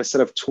basis of a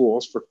set of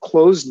tools for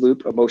closed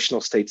loop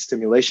emotional state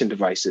stimulation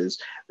devices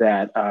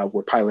that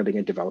we're piloting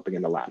and developing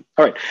in the lab.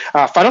 All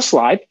right, final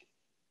slide.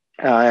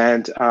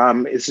 And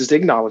this is the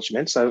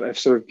acknowledgements. I've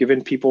sort of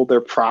given people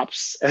their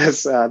props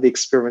as the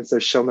experiments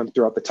I've shown them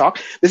throughout the talk.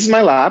 This is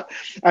my lab.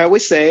 I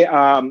always say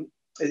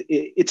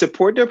it's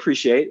important to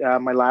appreciate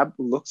my lab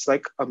looks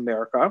like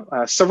America.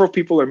 Several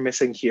people are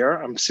missing here.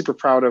 I'm super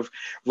proud of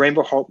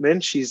Rainbow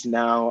Haltman. She's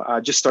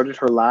now just started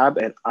her lab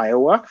at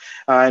Iowa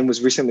and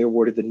was recently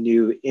awarded the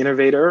New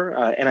Innovator,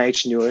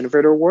 NIH New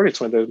Innovator Award.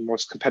 It's one of the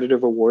most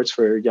competitive awards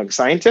for young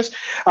scientists.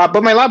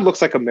 But my lab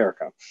looks like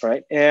America,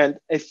 right? And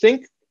I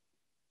think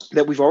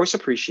that we've always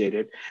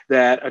appreciated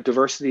that a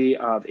diversity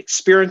of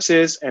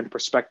experiences and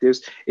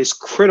perspectives is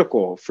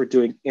critical for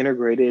doing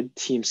integrated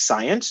team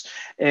science.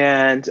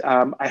 And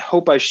I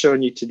hope I've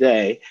shown you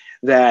today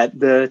that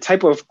the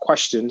type of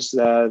questions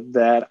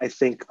that I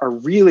think are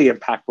really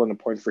impactful and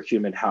important for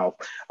human health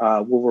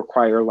will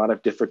require a lot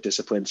of different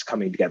disciplines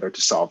coming together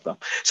to solve them.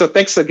 So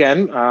thanks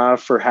again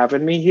for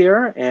having me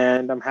here.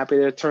 And I'm happy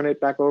to turn it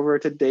back over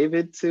to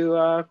David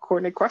to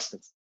coordinate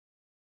questions.